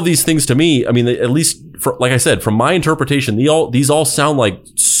all of these things to me, I mean, at least like I said, from my interpretation, these all sound like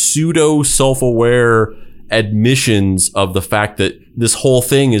pseudo self-aware admissions of the fact that this whole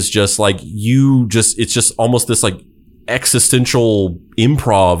thing is just like it's just almost this like existential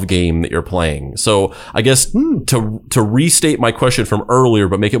improv game that you're playing. So I guess to restate my question from earlier,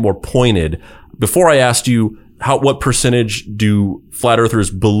 but make it more pointed, before I asked you what percentage do flat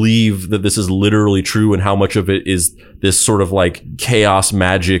earthers believe that this is literally true, and how much of it is this sort of like chaos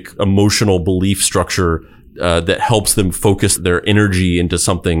magic emotional belief structure that helps them focus their energy into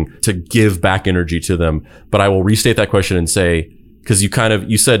something to give back energy to them. But I will restate that question and say, because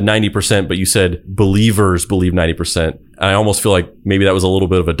you said 90%, but you said believers believe 90%. And I almost feel like maybe that was a little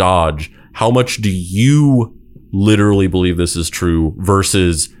bit of a dodge. How much do you literally believe this is true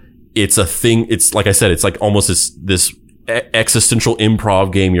versus it's a thing? It's like I said, it's like almost this existential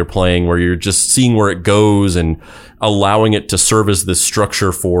improv game you're playing where you're just seeing where it goes and allowing it to serve as this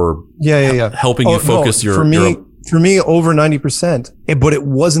structure for helping you focus For me, over 90%. But it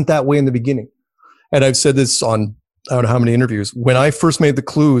wasn't that way in the beginning. And I've said this on I don't know how many interviews. When I first made the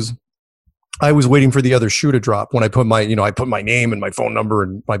clues, I was waiting for the other shoe to drop. When I put I put my name and my phone number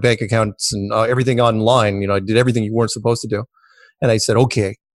and my bank accounts and everything online. I did everything you weren't supposed to do. And I said,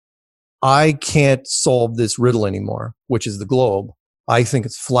 okay, I can't solve this riddle anymore, which is the globe. I think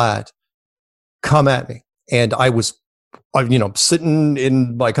it's flat. Come at me. And I was, sitting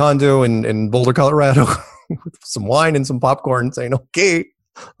in my condo in Boulder, Colorado with some wine and some popcorn saying, okay,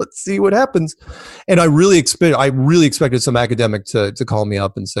 let's see what happens. And I really expected some academic to call me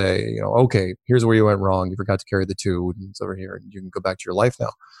up and say, okay, here's where you went wrong. You forgot to carry the two. And it's over here and you can go back to your life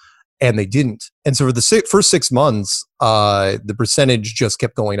now. And they didn't. And so for the first 6 months, the percentage just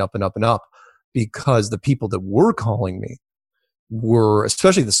kept going up and up and up because the people that were calling me were,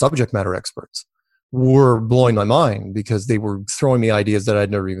 especially the subject matter experts, were blowing my mind because they were throwing me ideas that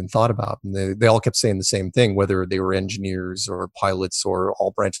I'd never even thought about. And they all kept saying the same thing, whether they were engineers or pilots or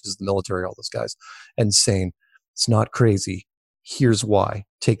all branches of the military, all those guys, and saying, it's not crazy. Here's why.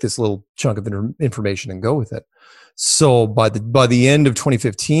 Take this little chunk of information and go with it. So by the end of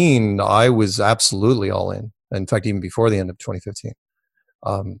 2015, I was absolutely all in. In fact, even before the end of 2015.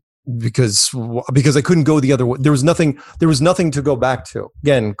 Because I couldn't go the other way. There was nothing to go back to.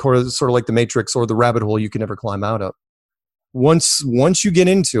 Again, sort of like the Matrix or the rabbit hole you can never climb out of. Once you get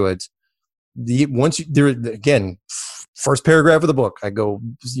into it, first paragraph of the book, I go,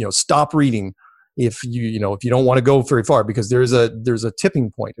 stop reading if you don't want to go very far, because there's a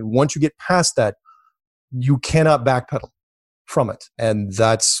tipping point, and once you get past that, you cannot backpedal from it. And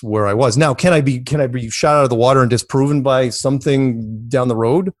that's where I was. Now, can I be shot out of the water and disproven by something down the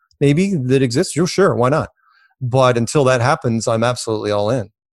road, maybe, that exists? Sure, why not? But until that happens, I'm absolutely all in.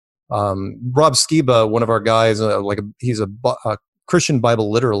 Rob Skiba, one of our guys, he's a Christian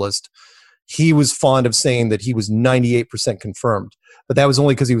Bible literalist. He was fond of saying that he was 98% confirmed, but that was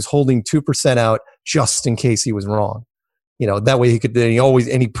only because he was holding 2% out just in case he was wrong. That way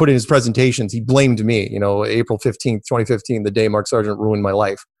he put in his presentations, he blamed me, April 15th, 2015, the day Mark Sargent ruined my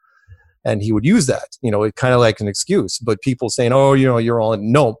life. And he would use that, it kind of like an excuse, but people saying, oh, you're all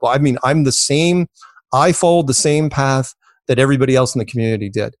in. No, I mean, I followed the same path that everybody else in the community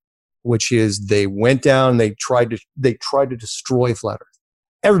did, which is they went down, they tried to destroy Flat Earth.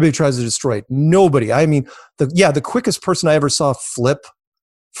 Everybody tries to destroy it. Nobody. I mean, the quickest person I ever saw flip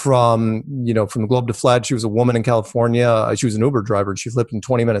from the globe to flat, she was a woman in California. She was an Uber driver, and she flipped in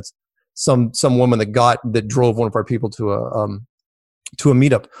 20 minutes. Some woman that drove one of our people to a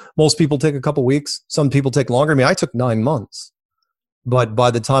meetup. Most people take a couple weeks. Some people take longer. I mean, I took 9 months, but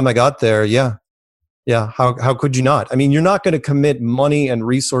by the time I got there, yeah. How could you not? I mean, you're not going to commit money and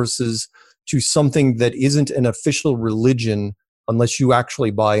resources to something that isn't an official religion unless you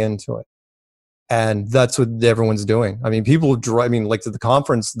actually buy into it. And that's what everyone's doing. I mean, people driving, like to the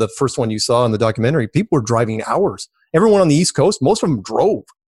conference, the first one you saw in the documentary, people were driving hours. Everyone on the East Coast, most of them drove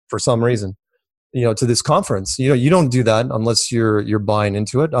for some reason, to this conference. You don't do that unless you're buying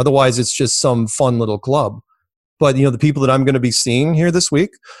into it. Otherwise, it's just some fun little club. But the people that I'm going to be seeing here this week,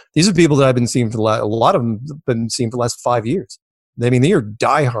 these are people that I've been seeing a lot of them have been seeing for the last 5 years. I mean, they are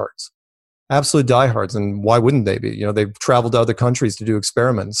diehards. Absolute diehards, and why wouldn't they be? They've traveled to other countries to do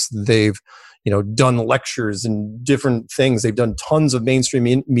experiments. They've, done lectures and different things. They've done tons of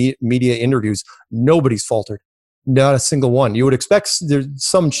mainstream media interviews. Nobody's faltered, not a single one. You would expect there's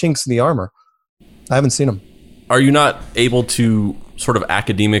some chinks in the armor. I haven't seen them. Are you not able to sort of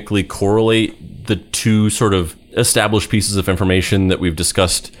academically correlate the two sort of established pieces of information that we've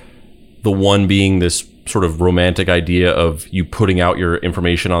discussed? The one being this sort of romantic idea of you putting out your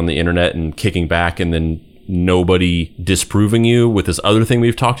information on the internet and kicking back and then nobody disproving you, with this other thing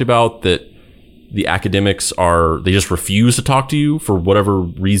we've talked about, that the academics they just refuse to talk to you for whatever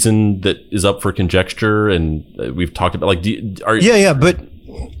reason that is up for conjecture. And we've talked about but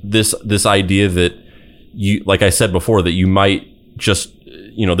this idea that you, like I said before, that you might just,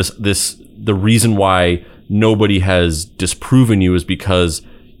 the reason why nobody has disproven you is because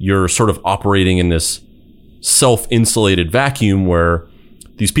you're sort of operating in this self-insulated vacuum where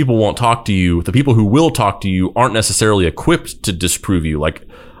these people won't talk to you. The people who will talk to you aren't necessarily equipped to disprove you. Like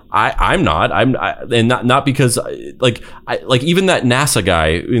I'm not. And not because like even that NASA guy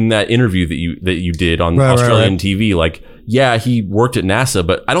in that interview that you did on Australian TV. Like, yeah, he worked at NASA,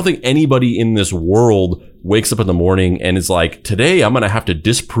 but I don't think anybody in this world wakes up in the morning and is like, today I'm going to have to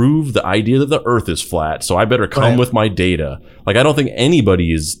disprove the idea that the Earth is flat, so I better come with my data. Like, I don't think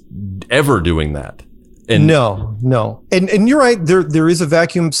anybody is ever doing that. And no. And you're right. There is a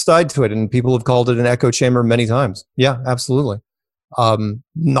vacuum side to it, and people have called it an echo chamber many times. Yeah, absolutely.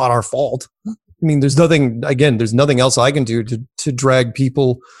 Not our fault. I mean, there's nothing else I can do to drag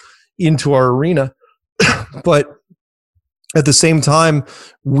people into our arena. But at the same time,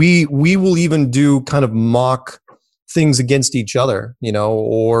 we will even do kind of mock things against each other,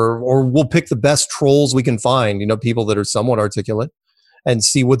 or we'll pick the best trolls we can find, people that are somewhat articulate, and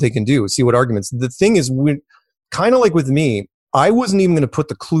see what they can do, see what arguments. The thing is, kind of like with me, I wasn't even going to put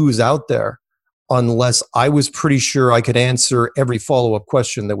the clues out there unless I was pretty sure I could answer every follow-up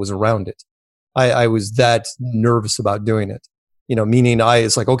question that was around it. I was that nervous about doing it. Meaning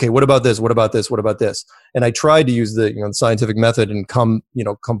it's like, okay, what about this? What about this? What about this? And I tried to use the scientific method and come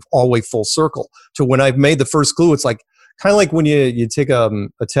all the way full circle to when I've made the first clue. It's like kind of like when you take a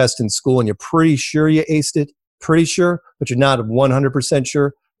test in school and you're pretty sure you aced it, pretty sure, but you're not 100%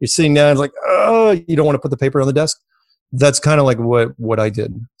 sure. You're sitting down, it's like, oh, you don't want to put the paper on the desk. That's kind of like what I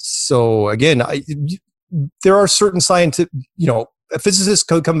did. So again, there are certain scientific, physicists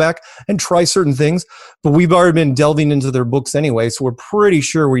could come back and try certain things, but we've already been delving into their books anyway, so we're pretty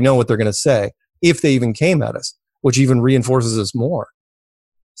sure we know what they're going to say, if they even came at us, which even reinforces us more.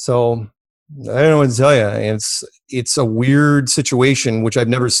 So I don't know what to tell you. It's a weird situation, which I've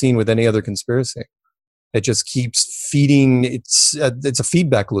never seen with any other conspiracy. It just keeps feeding. It's a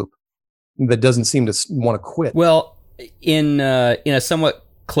feedback loop that doesn't seem to want to quit. Well, in a somewhat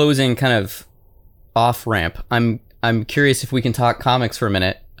closing kind of off ramp, I'm curious if we can talk comics for a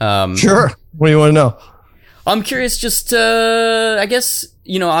minute. Sure. What do you want to know? I'm curious, just, I guess,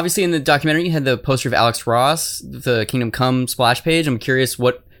 obviously in the documentary you had the poster of Alex Ross, the Kingdom Come splash page. I'm curious,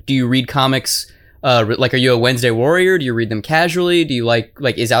 do you read comics Like, are you a Wednesday Warrior? Do you read them casually? Do you like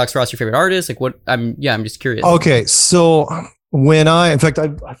is Alex Ross your favorite artist? Like, what? I'm just curious. Okay, so in fact,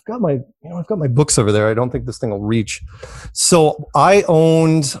 I've got my books over there. I don't think this thing will reach. So I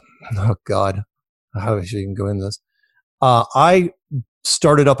owned. Oh God, how should I even go into this? I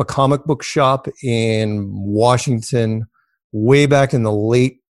started up a comic book shop in Washington way back in the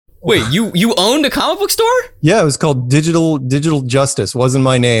late. Wait, you owned a comic book store? Yeah, it was called Digital Justice. Wasn't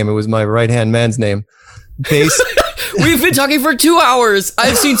my name. It was my right-hand man's name. Based. We've been talking for 2 hours.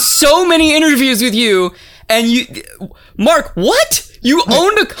 I've seen so many interviews with you, and Mark, what? You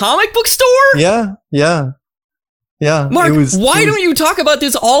owned a comic book store? Yeah. Mark, why don't you talk about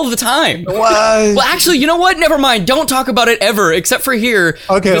this all the time? Why? Well, actually, you know what? Never mind. Don't talk about it ever, except for here.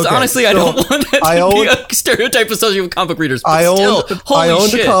 Okay. Because honestly, I don't want that to be a stereotype associated with comic book readers. But I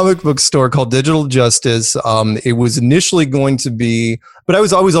owned a comic book store called Digital Justice. It was initially going to be, but I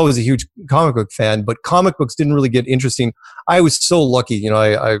was always a huge comic book fan. But comic books didn't really get interesting. I was so lucky,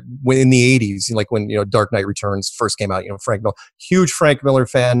 I in the '80s, like when Dark Knight Returns first came out. Frank Miller, huge Frank Miller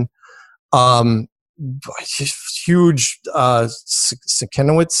fan. Huge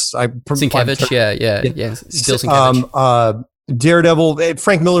Sienkiewicz. Sienkiewicz, yeah. Still Sienkiewicz. Daredevil.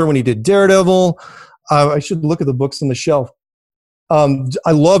 Frank Miller when he did Daredevil. I should look at the books on the shelf. I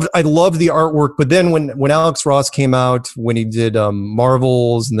loved the artwork, but then when Alex Ross came out, when he did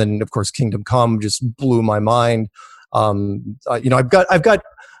Marvels, and then of course Kingdom Come just blew my mind. I've got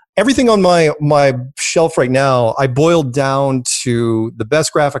everything on my shelf right now. I boiled down to the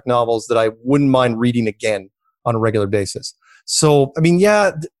best graphic novels that I wouldn't mind reading again on a regular basis. So,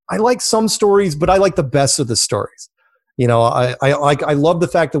 I like some stories, but I like the best of the stories. I love the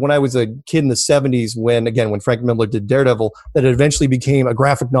fact that when I was a kid in the 70s, when Frank Miller did Daredevil, that it eventually became a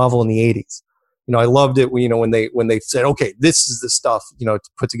graphic novel in the 80s. I loved it when they said, okay, this is the stuff, to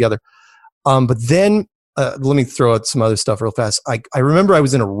put together. But then let me throw out some other stuff real fast. I remember I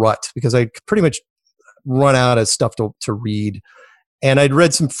was in a rut because I pretty much run out of stuff to read. And I'd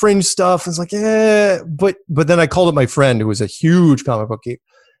read some fringe stuff. I was like, but then I called up my friend who was a huge comic book geek.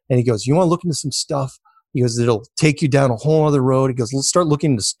 And he goes, you want to look into some stuff? He goes, it'll take you down a whole other road. He goes, let's start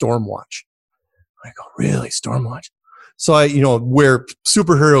looking into Stormwatch. I go, really? Stormwatch? So where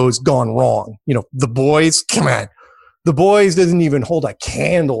superheroes gone wrong. The Boys, come on. The Boys doesn't even hold a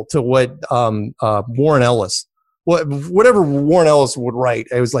candle to what Warren Ellis, whatever Warren Ellis would write.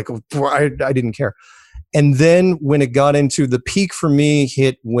 I was like, I didn't care. And then when it got into the peak for me,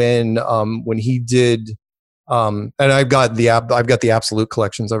 hit when he did, and I've got the Absolute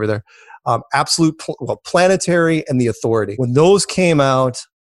collections over there, Planetary and the Authority. When those came out,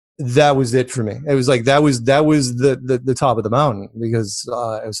 that was it for me. It was like that was the top of the mountain because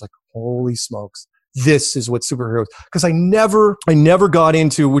I was like, holy smokes. This is what superheroes, because I never got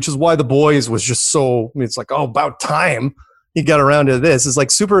into, which is why The Boys was just so, it's like, oh, about time he got around to this. It's like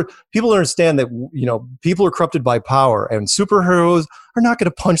people understand that, people are corrupted by power, and superheroes are not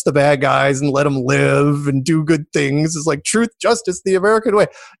going to punch the bad guys and let them live and do good things. It's like truth, justice, the American way.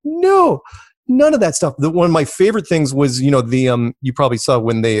 No, none of that stuff. One of my favorite things was, you probably saw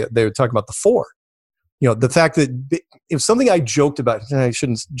when they were talking about the Four. The fact that it was something I joked about. I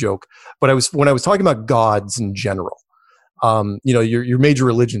shouldn't joke, but when I was talking about gods in general, your major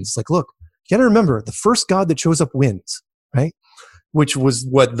religions. It's like, look, you got to remember the first god that shows up wins, right? Which was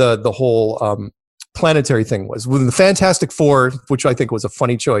what the whole planetary thing was. When the Fantastic Four, which I think was a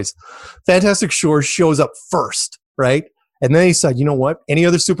funny choice, Fantastic Four shows up first, right? And then he said, you know what? Any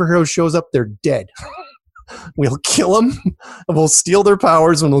other superhero shows up, they're dead. We'll kill them, and we'll steal their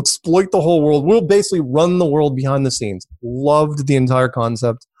powers, and we'll exploit the whole world. We'll basically run the world behind the scenes. Loved the entire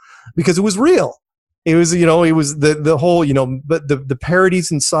concept because it was real. It was, it was the whole, but the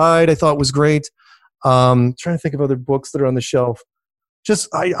parodies inside I thought was great. Trying to think of other books that are on the shelf. Just,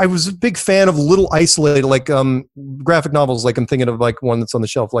 I was a big fan of little isolated, like graphic novels. Like I'm thinking of like one that's on the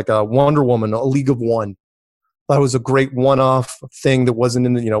shelf, like Wonder Woman, A League of One. That was a great one-off thing that wasn't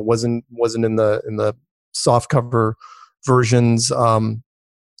in the, wasn't in the soft cover versions,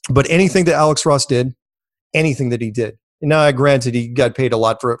 but anything that Alex Ross did, anything that he did. And now, granted, he got paid a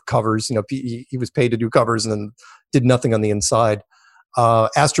lot for covers. He was paid to do covers and then did nothing on the inside.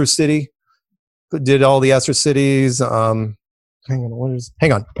 Astro City did all the Astro Cities. Hang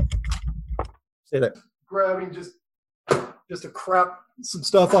on. Say that. Grabbing just to crap some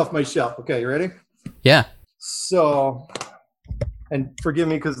stuff off my shelf. Okay, you ready? Yeah. So. And forgive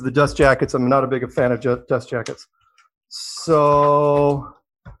me because of the dust jackets. I'm not a big fan of dust jackets. So,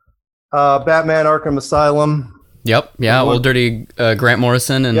 Batman Arkham Asylum. Yep. Yeah. Old Dirty Grant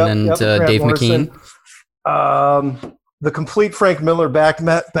Morrison and Dave Grant McKean. Morrison. the complete Frank Miller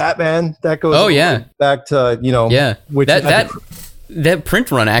Batman that goes. Oh, yeah. Back to Yeah. Which That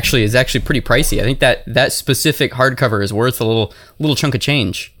print run is actually pretty pricey. I think that specific hardcover is worth a little chunk of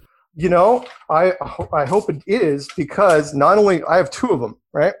change. I hope it is, because not only I have two of them,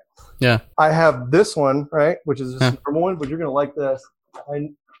 right? Yeah. I have this one, right, which is just a normal one, but you're gonna like this.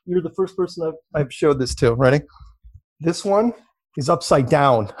 You're the first person I've showed this to. Ready? This one is upside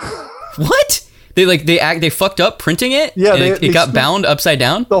down. What? They fucked up printing it? Yeah, it got bound upside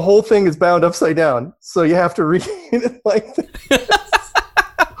down? The whole thing is bound upside down. So you have to read it like this.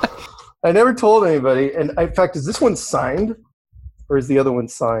 I never told anybody. And in fact, is this one signed? Or is the other one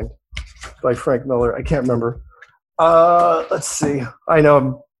signed by Frank Miller? I can't remember. Let's see. I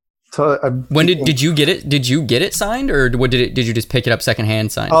know when did you get it? Did you get it signed, or did you just pick it up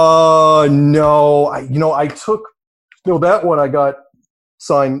secondhand signed? No. I took that one I got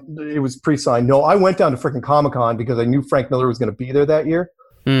signed. It was pre-signed. No, I went down to freaking Comic-Con because I knew Frank Miller was going to be there that year,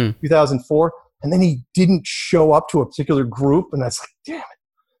 2004, and then he didn't show up to a particular group, and I was like, damn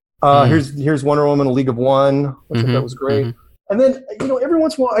it. Here's Wonder Woman: A League of One. I thought that was great. Mm-hmm. And then every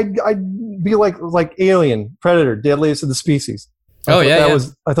once in a while I'd be like Alien, Predator, Deadliest of the Species. I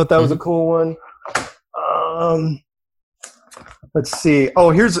thought that was a cool one. Let's see. Oh,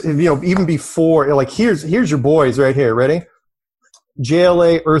 here's even before, here's your boys right here. Ready?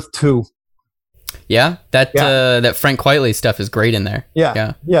 JLA Earth 2. Yeah, that Frank Quitely stuff is great in there.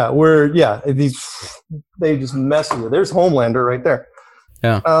 Yeah. They just mess with you. There's Homelander right there.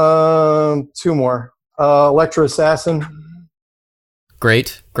 Yeah. Two more. Electro Assassin.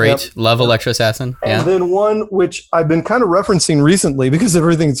 Great. Yep. Love Electro Assassin. Yeah. And then one which I've been kind of referencing recently because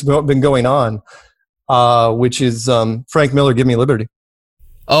everything's been going on, which is Frank Miller, Give Me Liberty.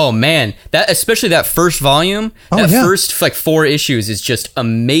 Oh man, especially that first volume, first 4 issues is just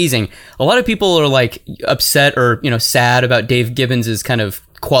amazing. A lot of people are upset or sad about Dave Gibbons's kind of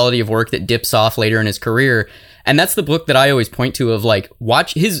quality of work that dips off later in his career. And that's the book that I always point to of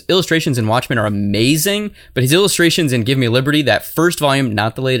watch his illustrations in Watchmen are amazing, but his illustrations in Give Me Liberty, that first volume,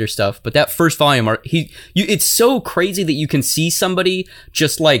 not the later stuff, but that first volume it's so crazy that you can see somebody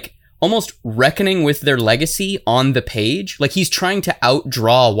just almost reckoning with their legacy on the page. He's trying to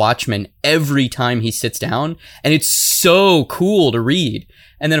outdraw Watchmen every time he sits down, and it's so cool to read.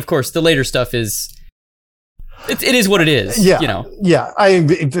 And then of course the later stuff is it is what it is. Yeah, yeah.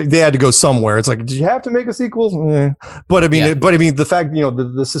 They had to go somewhere. It's did you have to make a sequel? But I mean, the fact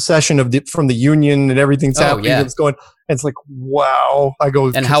the secession from the Union and everything's happening. It's going. It's wow. I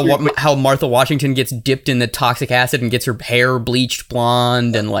go and how Martha Washington gets dipped in the toxic acid and gets her hair bleached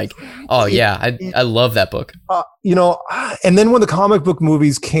blonde and I love that book. And then when the comic book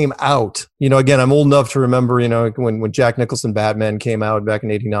movies came out, again, I'm old enough to remember, when Jack Nicholson Batman came out back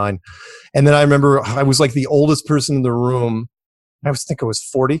in '89. And then I remember I was the oldest person in the room. I think I was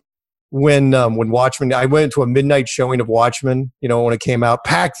 40 when Watchmen. I went to a midnight showing of Watchmen. When it came out,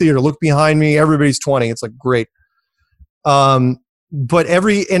 packed theater. Look behind me, everybody's 20. It's great. But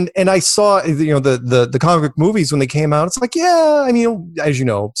and I saw the comic book movies when they came out. It's as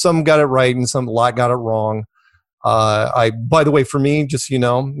some got it right and some lot got it wrong. By the way, for me, just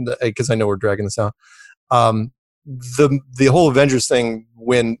because I know we're dragging this out. The whole Avengers thing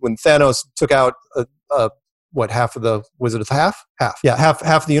when Thanos took out half of the half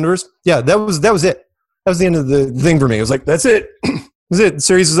of the universe. Yeah, that was it. That was the end of the thing for me. It was that's it. That's it. The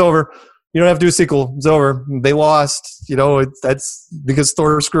series is over. You don't have to do a sequel. It's over. They lost. That's because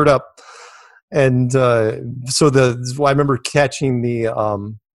Thor screwed up. And so I remember catching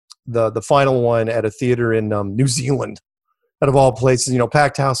the final one at a theater in New Zealand, out of all places.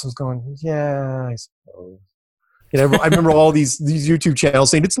 Packed house. I was going, yeah, I suppose. I remember all these YouTube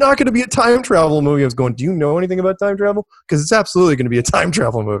channels saying it's not going to be a time travel movie. I was going, do you know anything about time travel? Because it's absolutely going to be a time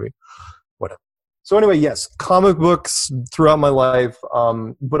travel movie. Whatever. So anyway, yes, comic books throughout my life,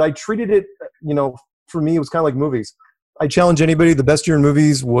 but I treated it, for me, it was kind of like movies. I challenge anybody. The best year in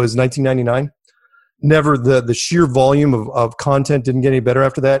movies was 1999. Never the sheer volume of content didn't get any better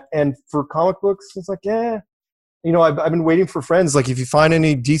after that. And for comic books, it's I've been waiting for friends. If you find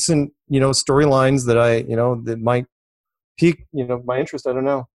any decent, storylines that that might pique, my interest, I don't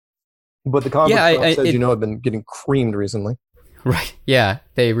know. But the comic book says, I've been getting creamed recently. Right. Yeah,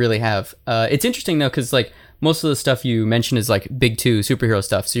 they really have. It's interesting though, because most of the stuff you mentioned is big two superhero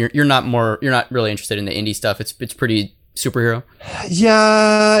stuff. So you're not really interested in the indie stuff. It's pretty superhero.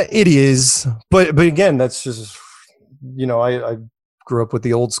 Yeah, it is. But again, that's just I grew up with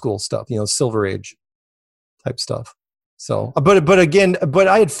the old school stuff. Silver Age type stuff. So, but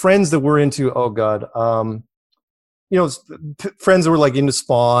I had friends that were into friends that were into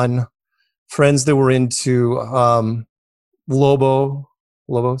Spawn, friends that were into Lobo.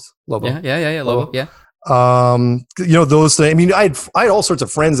 Yeah. Lobo. Yeah. Those things. I mean, I had all sorts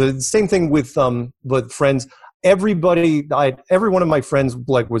of friends. Same thing with friends. Every one of my friends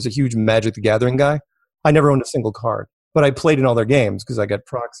like was a huge Magic the Gathering guy. I never owned a single card, but I played in all their games because I got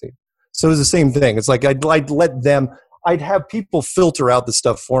proxy. So it was the same thing. It's like I'd let them. I'd have people filter out the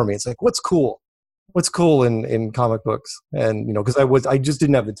stuff for me. It's like, what's cool in comic books, and because I just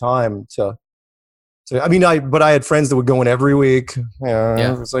didn't have the time to. I mean, but I had friends that would go in every week.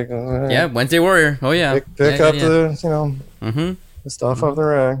 Yeah. It was like Wednesday Warrior. Oh yeah, pick up the the stuff off the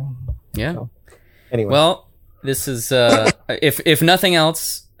rack. Yeah. So, anyway, well, this is if nothing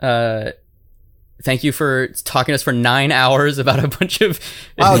else, thank you for talking to us for 9 hours about a bunch of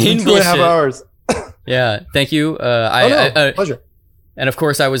wow, bullshit. 2.5 hours. Yeah, thank you. Pleasure. And of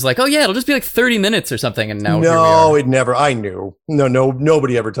course, I was like, "Oh yeah, it'll just be like 30 minutes or something." And now no, it never. I knew. No,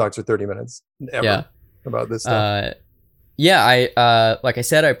 nobody ever talks for 30 minutes. Ever about this stuff. I like I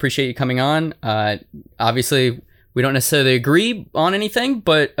said, I appreciate you coming on. Obviously, we don't necessarily agree on anything,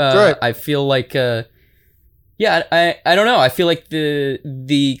 but right. I feel like I don't know. I feel like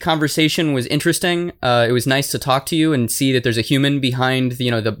the conversation was interesting. It was nice to talk to you and see that there's a human behind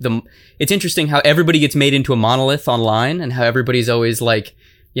the it's interesting how everybody gets made into a monolith online and how everybody's always like,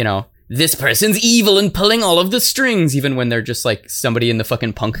 this person's evil and pulling all of the strings, even when they're just like somebody in the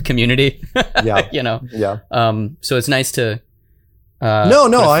fucking punk community. Yeah. Yeah. So it's nice to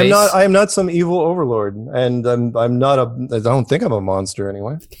No, I am not some evil overlord, and I'm not I don't think I'm a monster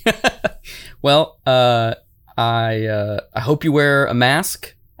anyway. Well, I hope you wear a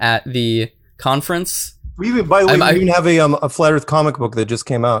mask at the conference. By the way, we even have a Flat Earth comic book that just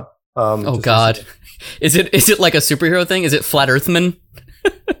came out. Oh God, is it like a superhero thing? Is it Flat Earthman?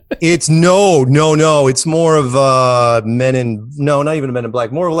 It's no. It's more of not even Men in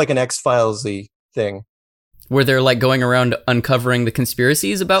Black. More of like an X-Filesy thing, where they're like going around uncovering the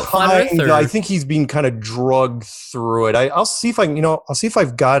conspiracies about Flat Earth. I think he's being kind of drugged through it. I'll see if I can. I'll see if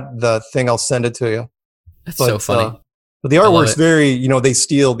I've got the thing. I'll send it to you. That's so funny. But the artwork's very, they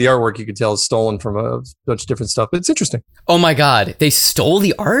steal the artwork. You could tell is stolen from a bunch of different stuff. But it's interesting. Oh my God, they stole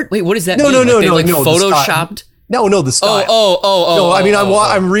the art? Wait, what does that mean? No, they photoshopped. No, the style. Oh. No, I mean, I'm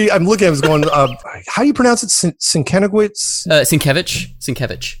looking at it, going, how do you pronounce it? Sienkiewicz?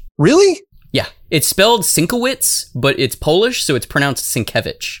 Sienkiewicz. Really? Yeah, it's spelled Sienkiewicz, but it's Polish, so it's pronounced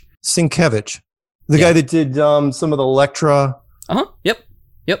Sienkiewicz. Sienkiewicz, the guy that did some of the Elektra. Yep.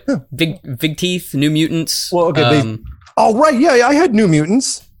 Yeah. Big Teeth, New Mutants. Well, okay. Right. Yeah, I had New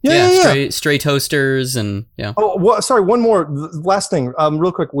Mutants. Yeah. Stray Toasters and yeah. Oh, sorry. One more. Last thing,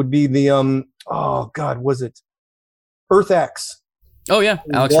 real quick, would be the oh God, was it Earth X? Oh yeah,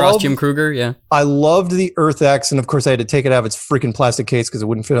 Alex Ross, Jim Kruger. Yeah, I loved the Earth X, and of course I had to take it out of its freaking plastic case because it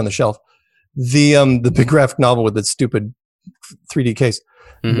wouldn't fit on the shelf. The big graphic novel with the stupid 3D case.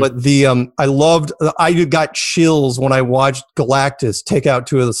 Mm-hmm. But I got chills when I watched Galactus take out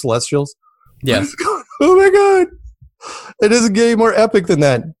two of the Celestials. Yeah. Oh my God. It isn't getting more epic than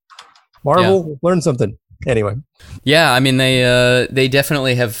that. Marvel learned something. Anyway. Yeah, I mean they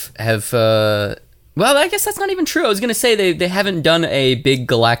definitely have well, I guess that's not even true. I was going to say they haven't done a big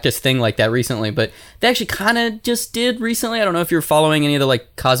Galactus thing like that recently, but they actually kind of just did recently. I don't know if you're following any of the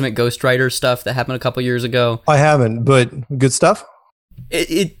like Cosmic Ghost Rider stuff that happened a couple years ago. I haven't, but good stuff.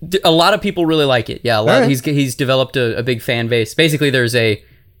 A lot of people really like it. Yeah, right. He's developed a big fan base. Basically, there's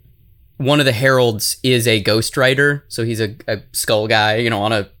one of the heralds is a Ghost Rider, so he's a skull guy,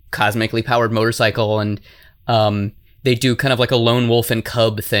 on a cosmically powered motorcycle, and they do kind of like a lone wolf and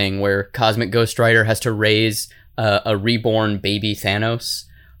cub thing where Cosmic Ghost Rider has to raise a reborn baby Thanos.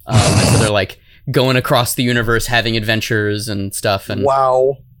 So they're like going across the universe, having adventures and stuff. And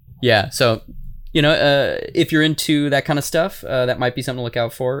wow. Yeah. So, if you're into that kind of stuff, that might be something to look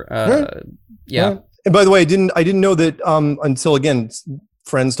out for. Yeah. And by the way, I didn't know that until, again,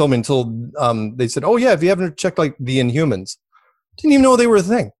 friends told me they said, oh yeah, if you haven't checked like the Inhumans, didn't even know they were a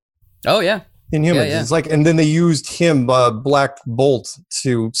thing. Oh yeah. Inhumans. Yeah. It's like, and then they used him, Black Bolt,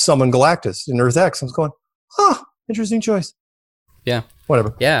 to summon Galactus in Earth X. I was going, interesting choice. Yeah.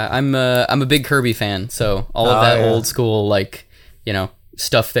 Whatever. Yeah, I'm a big Kirby fan, so all of that old school, like,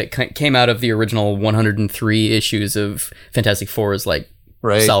 stuff that came out of the original 103 issues of Fantastic Four is like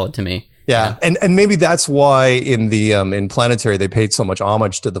solid to me. Yeah. And maybe that's why in the in Planetary they paid so much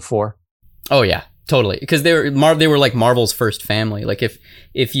homage to the Four. Oh yeah, totally. Because they were like Marvel's first family. Like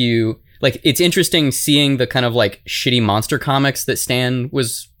if you like, it's interesting seeing the kind of like shitty monster comics that Stan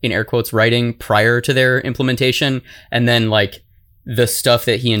was, in air quotes, writing prior to their implementation, and then like the stuff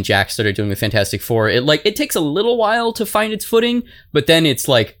that he and Jack started doing with Fantastic Four. It takes a little while to find its footing, but then it's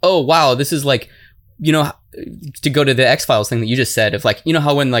like, oh wow, this is like you know, to go to the X-Files thing that you just said, of like, you know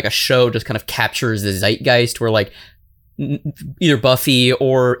how when like a show just kind of captures the zeitgeist, where like either Buffy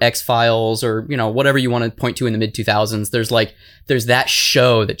or X-Files or, you know, whatever you want to point to in the mid 2000s, there's that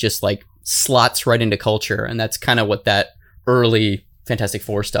show that just like slots right into culture. And that's kind of what that early Fantastic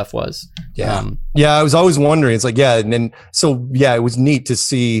Four stuff was. Yeah. I was always wondering, it's like, and then, so yeah, it was neat to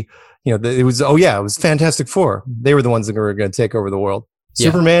see, you know, it was Fantastic Four. They were the ones that were going to take over the world.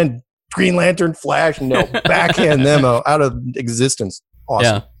 Superman, Green Lantern, Flash, no, backhand them out of existence.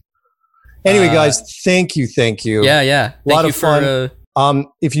 Awesome. Yeah. Anyway, guys, thank you. Yeah. A lot of fun.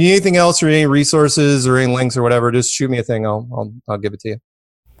 If you need anything else or any resources or any links or whatever, just shoot me a thing. I'll give it to you.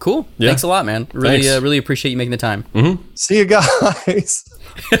 Cool. Yeah. Thanks a lot, man. Really appreciate you making the time. Mm-hmm. See you guys.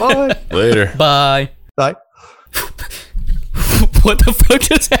 Bye. Later. Bye. Bye. What the fuck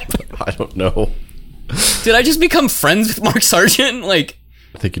just happened? I don't know. Did I just become friends with Mark Sargent? Like,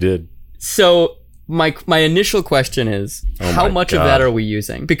 I think you did. So my initial question is, how much of that are we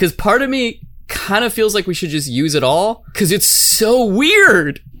using? Because part of me kind of feels like we should just use it all, because it's so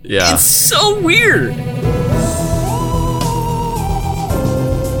weird. Yeah. It's so weird.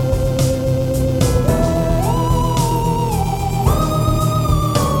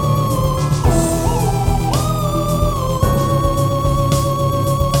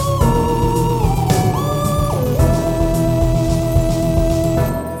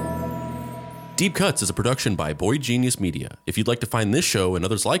 Deep Cuts is a production by Boy Genius Media. If you'd like to find this show and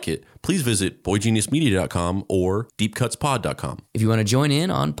others like it, please visit boygeniusmedia.com or deepcutspod.com. If you want to join in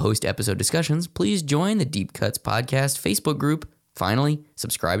on post-episode discussions, please join the Deep Cuts Podcast Facebook group. Finally,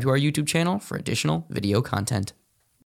 subscribe to our YouTube channel for additional video content.